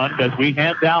Scholarship Fund, as we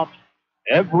hand out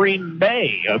every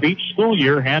May of each school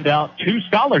year, hand out 2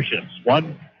 scholarships,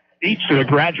 one each to a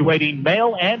graduating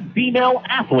male and female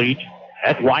athlete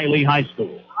at WYLIE High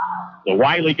School. So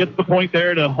WYLIE gets the point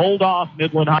there to hold off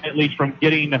Midland High, at least from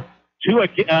getting to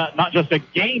not just a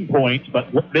game point,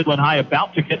 but Midland High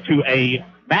about to get to a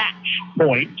match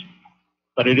point.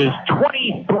 But it is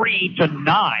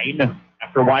 23-9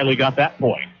 after WYLIE got that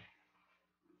point.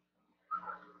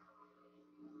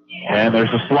 And there's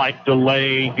a slight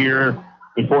delay here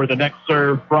before the next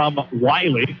serve from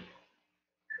WYLIE.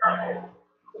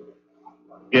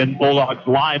 In Bulldogs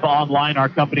Live Online, our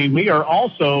company, we are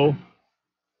also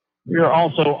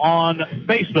on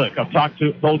Facebook. I've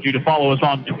told you to follow us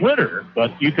on Twitter,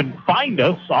 but you can find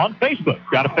us on Facebook.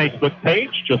 We've got a Facebook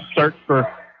page. Just search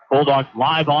for Bulldogs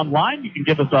Live Online. You can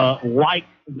give us a like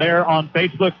there on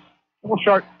Facebook. We'll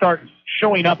start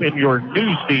showing up in your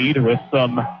news feed with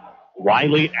some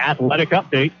WYLIE athletic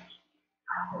updates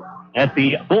at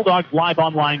the Bulldogs Live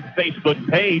Online Facebook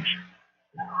page.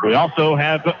 We also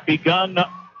have begun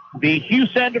the Hugh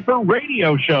Sandifer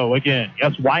radio show again.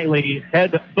 Yes, WYLIE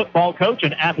head football coach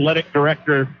and athletic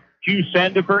director Hugh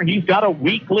Sandifer. He's got a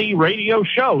weekly radio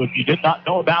show, if you did not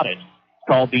know about it. It's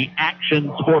called the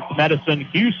Action Sports Medicine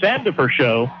Hugh Sandifer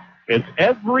Show. It's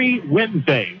every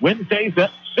Wednesdays at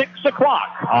 6 o'clock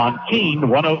on Keen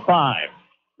 105.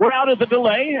 We're out of the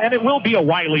delay, and it will be a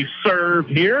WYLIE serve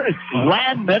here. It's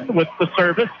Landman with the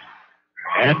service.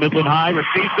 And Midland High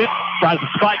receives it, tries to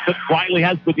spike, but WYLIE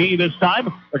has the D this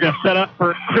time. They're going to set up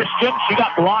for Christian. She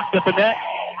got blocked at the net.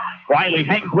 WYLIE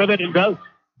hangs with it and does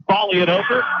volley it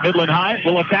over. Midland High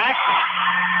will attack.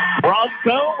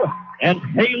 Bronco, and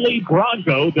Haley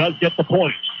Bronco does get the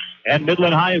point. And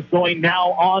Midland High is going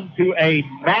now on to a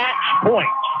match point.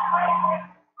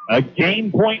 A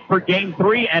game point for game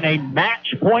 3 and a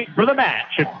match point for the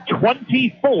match. It's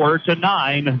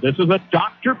 24-9. This is a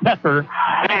Dr. Pepper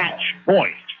match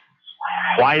point.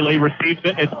 WYLIE receives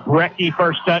it. It's Brecky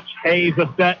first touch. Hayes a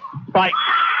set. Spike.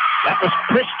 That was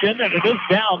Christian, and it is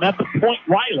down. That's a point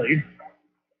WYLIE.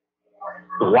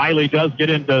 WYLIE does get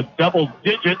into double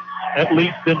digits, at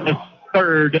least in this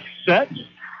third set.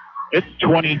 It's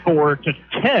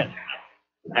 24-10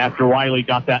 after WYLIE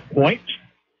got that point.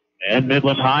 And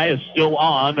Midland High is still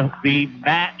on the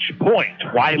match point.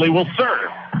 WYLIE will serve.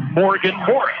 Morgan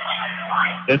Morris.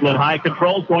 Midland High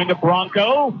controls going to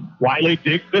Bronco. WYLIE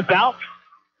digs this out.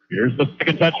 Here's the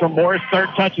second touch from Morris. Third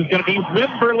touch is going to be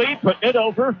Wimberly putting it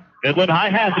over. Midland High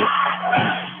has it.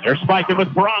 They're spiking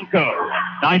with Bronco.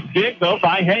 Nice dig, though,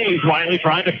 by Hayes. WYLIE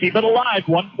trying to keep it alive.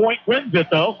 1 point wins it,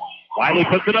 though. WYLIE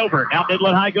puts it over. Now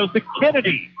Midland High goes to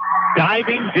Kennedy.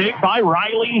 Diving dig by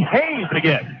Riley Hayes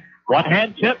again.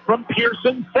 One-hand tip from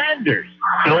Pearson Sanders.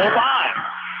 Still alive.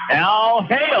 Now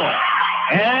Hale.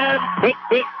 And puts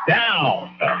it down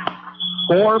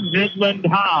for Midland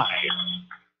High.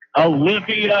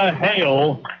 Olivia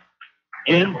Hale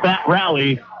ends that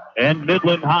rally, and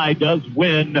Midland High does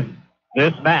win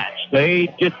this match.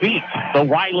 They defeat the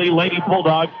WYLIE Lady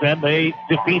Bulldogs, and they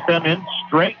defeat them in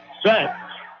straight sets.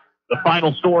 The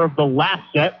final score of the last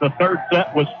set, the third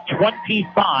set, was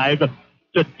 25-10.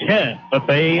 But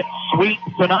they sweep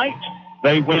tonight.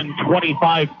 They win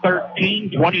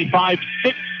 25-13, 25-16,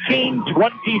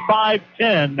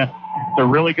 25-10. It's a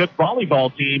really good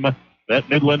volleyball team that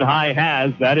Midland High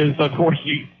has. That is, of course,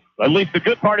 at least the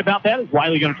good part about that is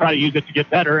WYLIE going to try to use it to get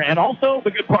better. And also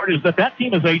the good part is that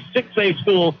team is a 6A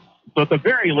school. So at the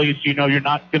very least, you know you're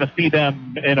not going to see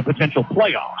them in a potential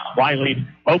playoff. WYLIE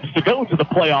hopes to go to the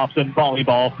playoffs in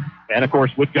volleyball and, of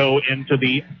course, would go into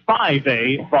the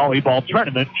 5A volleyball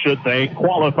tournament should they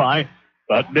qualify.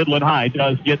 But Midland High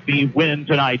does get the win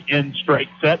tonight in straight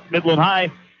sets. Midland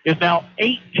High is now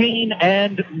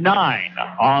 18-9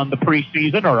 on the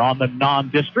preseason or on the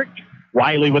non-district.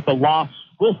 WYLIE with the loss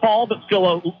will fall, but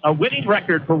still a winning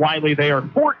record for WYLIE. They are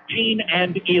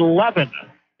 14-11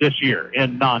 this year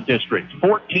in non-district.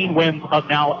 14 wins,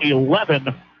 now 11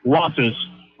 losses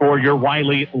for your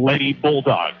WYLIE Lady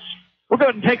Bulldogs. We'll go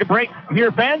ahead and take a break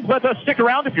here, fans, but stick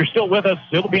around if you're still with us.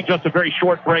 It'll be just a very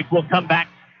short break. We'll come back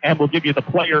and we'll give you the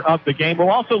player of the game.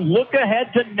 We'll also look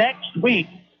ahead to next week.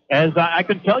 As I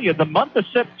can tell you, the month of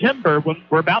September, when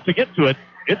we're about to get to it,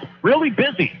 it's really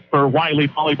busy for WYLIE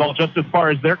volleyball, just as far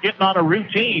as they're getting on a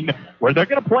routine where they're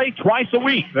going to play twice a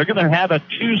week. They're going to have a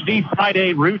Tuesday,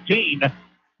 Friday routine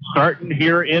starting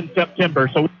here in September.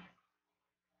 So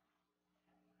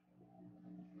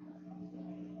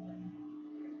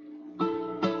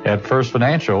at First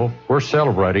Financial, we're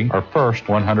celebrating our first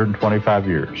 125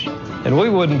 years. And we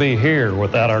wouldn't be here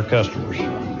without our customers.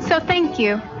 So thank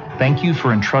you. Thank you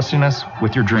for entrusting us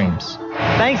with your dreams.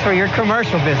 Thanks for your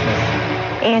commercial business.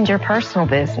 And your personal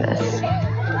business.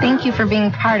 Thank you for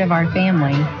being part of our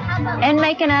family. And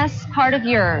making us part of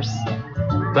yours.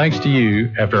 Thanks to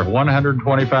you, after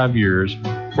 125 years,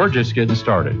 we're just getting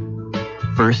started.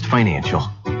 First Financial.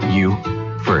 You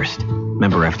first.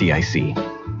 Member FDIC.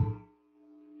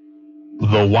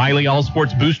 The WYLIE All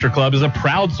Sports Booster Club is a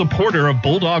proud supporter of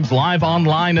Bulldogs Live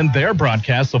Online and their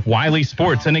broadcasts of WYLIE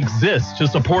Sports and exists to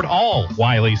support all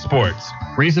WYLIE sports.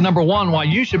 Reason number one why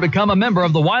you should become a member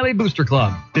of the WYLIE Booster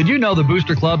Club. Did you know the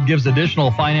Booster Club gives additional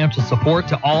financial support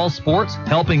to all sports,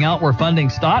 helping out where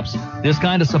funding stops? This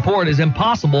kind of support is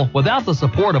impossible without the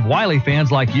support of WYLIE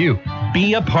fans like you.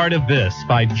 Be a part of this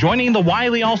by joining the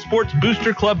WYLIE All Sports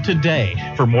Booster Club today.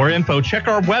 For more info, check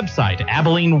our website,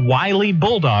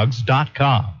 AbileneWYLIEBulldogs.com.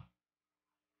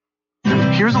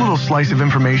 Here's a little slice of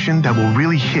information that will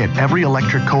really hit every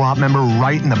electric co-op member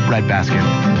right in the breadbasket.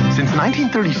 Since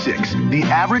 1936, the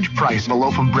average price of a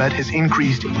loaf of bread has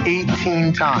increased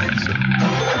 18 times.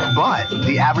 But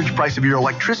the average price of your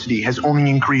electricity has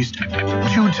only increased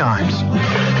 2 times.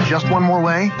 Just one more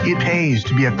way, it pays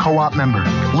to be a co-op member.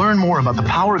 Learn more about the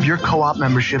power of your co-op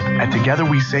membership at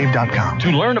togetherwesave.com. To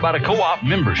learn about a co-op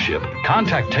membership,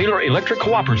 contact Taylor Electric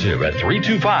Cooperative at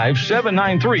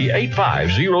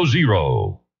 325-793-8500.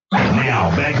 Now,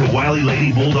 back to WYLIE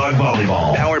Lady Bulldog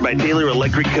Volleyball. Powered by Taylor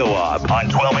Electric Co-op on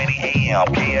 1280 AM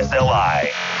KSLI.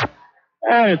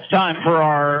 And it's time for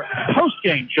our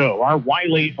post-game show, our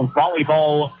WYLIE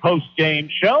volleyball post-game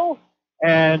show.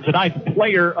 And tonight's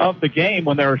player of the game,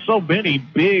 when there are so many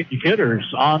big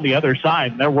hitters on the other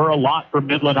side, and there were a lot for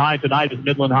Midland High tonight as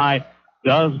Midland High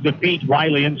does defeat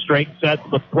WYLIE in straight sets.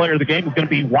 The player of the game is going to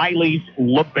be WYLIE's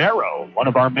libero, one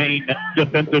of our main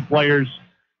defensive players.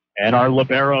 And our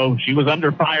libero, she was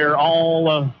under fire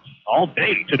all all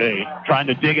day today, trying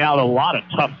to dig out a lot of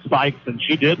tough spikes, and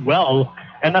she did well.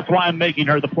 And that's why I'm making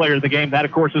her the player of the game. That,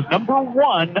 of course, is number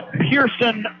 1,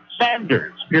 Pearson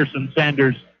Sanders. Pearson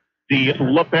Sanders, the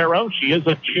libero. She is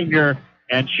a junior,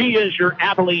 and she is your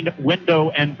Abilene Window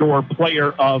and Door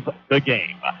player of the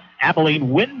game. Abilene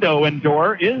Window and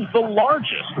Door is the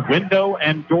largest window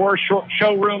and door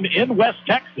showroom in West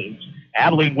Texas.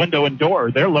 Abilene Window and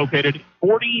Door, they're located at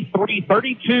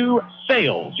 4332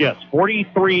 Sales. Yes,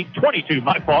 4322,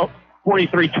 my fault,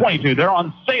 4322. They're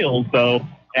on sales, though,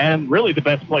 and really the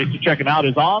best place to check them out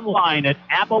is online at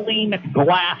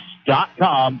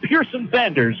AbileneGlass.com. Pearson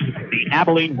Sanders, the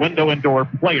Abilene Window and Door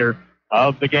player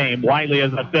of the game. WYLIE,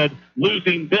 as I said,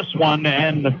 losing this one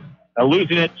and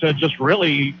losing it just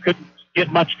really couldn't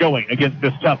get much going against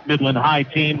this tough Midland High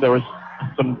team. There was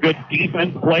some good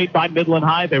defense played by Midland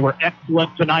High. They were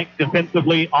excellent tonight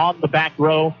defensively on the back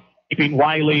row, keeping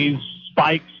Wiley's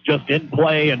spikes just in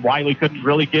play, and Wylie couldn't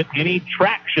really get any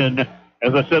traction.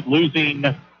 As I said, losing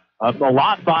a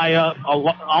lot by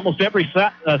almost every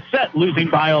set, losing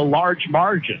by a large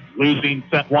margin. Losing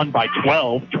set 1 by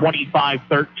 12,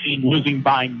 25-13, losing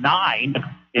by 9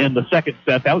 in the second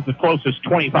set. That was the closest.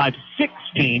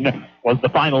 25-16 was the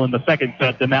final in the second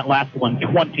set, and that last one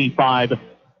 25-10.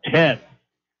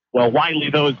 Well,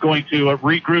 WYLIE, though, is going to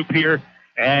regroup here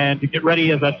and to get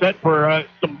ready, as I said, for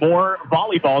some more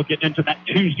volleyball, getting into that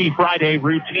Tuesday-Friday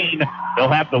routine.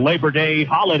 They'll have the Labor Day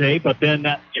holiday, but then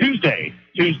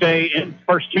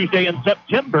first Tuesday in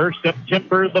September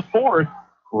the 4th,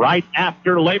 right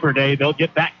after Labor Day, they'll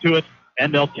get back to it,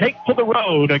 and they'll take to the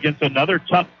road against another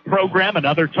tough program,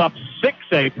 another tough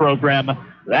 6A program.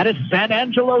 That is San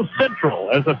Angelo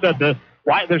Central. As I said, there's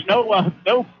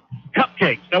no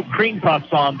cupcakes, no cream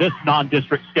puffs on this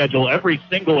non-district schedule. Every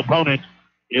single opponent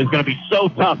is going to be so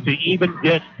tough to even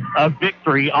get a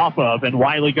victory off of, and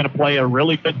WYLIE going to play a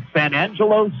really good San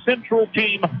Angelo Central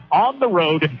team on the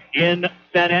road in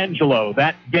San Angelo.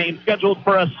 That game scheduled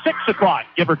for a 6 o'clock,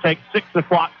 give or take 6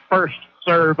 o'clock first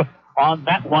serve on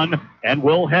that one, and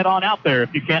we'll head on out there.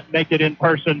 If you can't make it in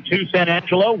person to San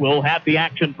Angelo, we'll have the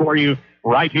action for you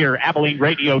right here, Abilene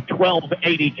Radio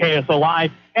 1280 KSLI,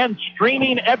 and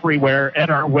streaming everywhere at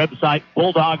our website,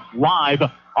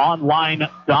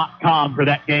 BulldogsLiveOnline.com, for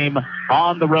that game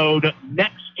on the road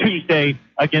next Tuesday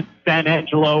against San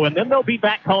Angelo. And then they'll be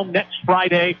back home next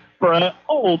Friday for an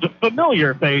old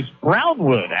familiar face,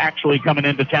 Brownwood, actually coming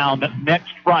into town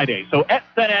next Friday. So at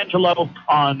San Angelo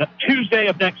on Tuesday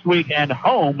of next week, and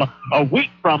home a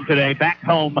week from today, back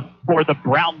home for the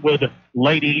Brownwood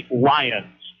Lady Lions.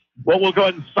 Well, we'll go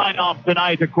ahead and sign off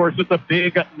tonight. Of course, it's a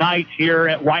big night here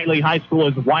at WYLIE High School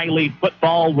as WYLIE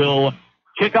football will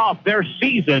kick off their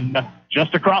season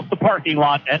just across the parking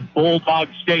lot at Bulldog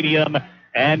Stadium.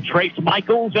 And Trace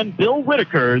Michaels and Bill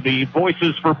Whitaker, the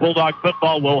voices for Bulldog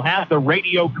football, will have the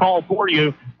radio call for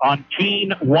you on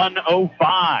Keen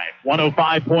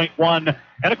 105.1.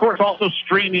 And, of course, also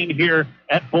streaming here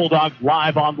at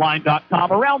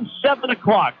BulldogsLiveOnline.com around 7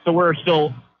 o'clock. So we're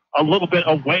still a little bit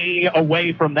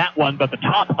away from that one, but the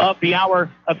top of the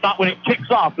hour, that's not when it kicks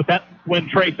off, but that's when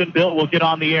Trace and Bill will get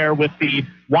on the air with the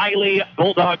WYLIE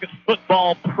Bulldog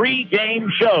football pregame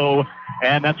show,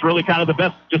 and that's really kind of the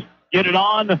best. Just get it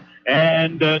on,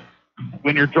 and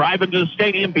when you're driving to the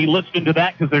stadium, be listening to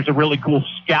that, because there's a really cool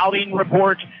scouting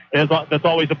report that's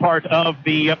always a part of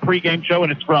the pregame show,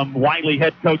 and it's from WYLIE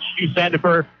head coach Hugh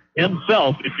Sandifer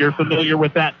himself, if you're familiar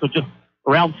with that. So just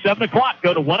around 7 o'clock,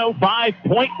 go to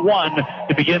 105.1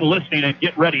 to begin listening and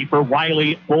get ready for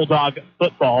WYLIE Bulldog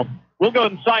football. We'll go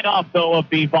and sign off, though, of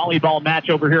the volleyball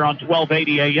match over here on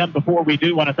 1280 AM. Before we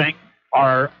do, want to thank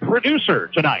our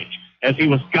producer tonight, as he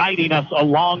was guiding us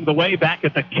along the way back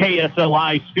at the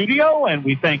KSLI studio, and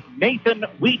we thank Nathan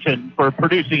Wheaton for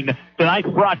producing tonight's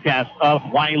broadcast of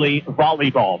WYLIE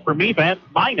Volleyball. For me, fans,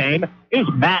 my name is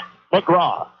Matt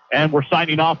McGraw, and we're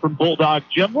signing off from Bulldog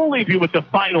Gym. We'll leave you with the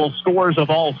final scores of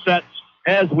all sets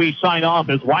as we sign off,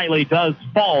 as WYLIE does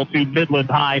fall to Midland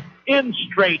High in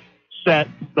straight sets.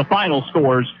 The final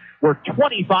scores were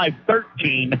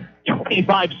 25-13,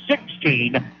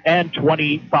 25-16, and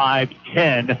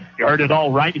 25-10. You heard it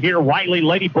all right here. WYLIE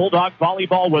Lady Bulldog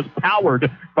Volleyball was powered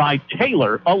by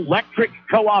Taylor Electric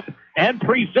Co-op and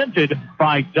presented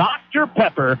by Dr.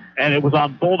 Pepper, and it was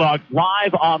on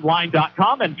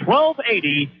BulldogsLiveOnline.com and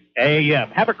 1280 AM.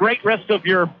 Have a great rest of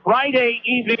your Friday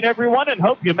evening, everyone, and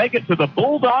hope you make it to the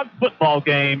Bulldog football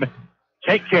game.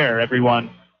 Take care, everyone.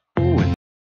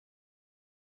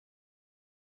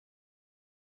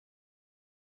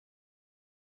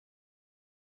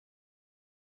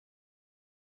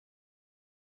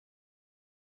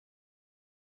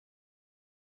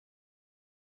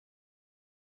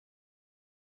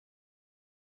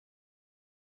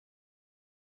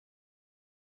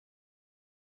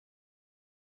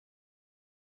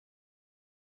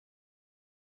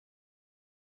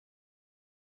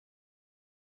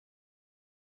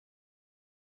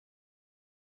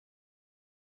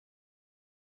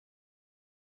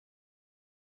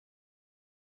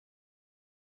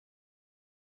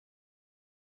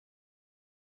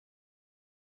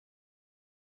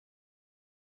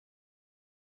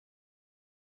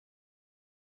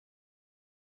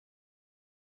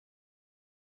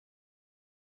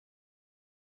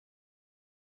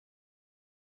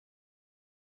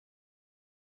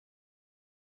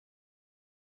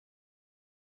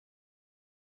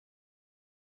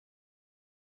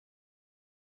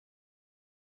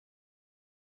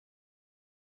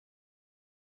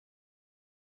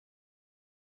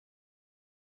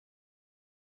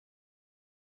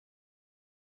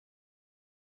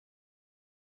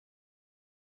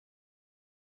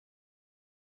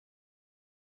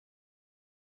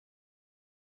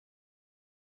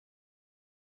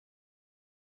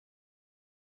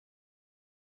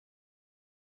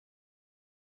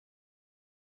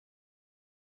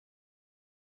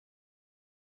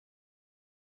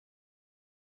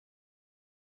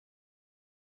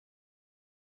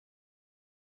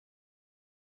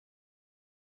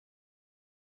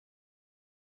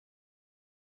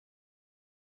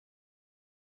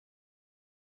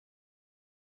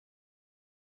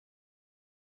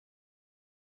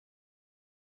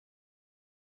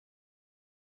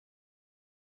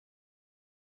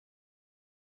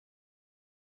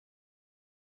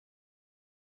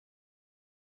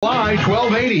 KSLI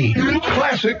 1280,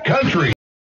 Classic Country.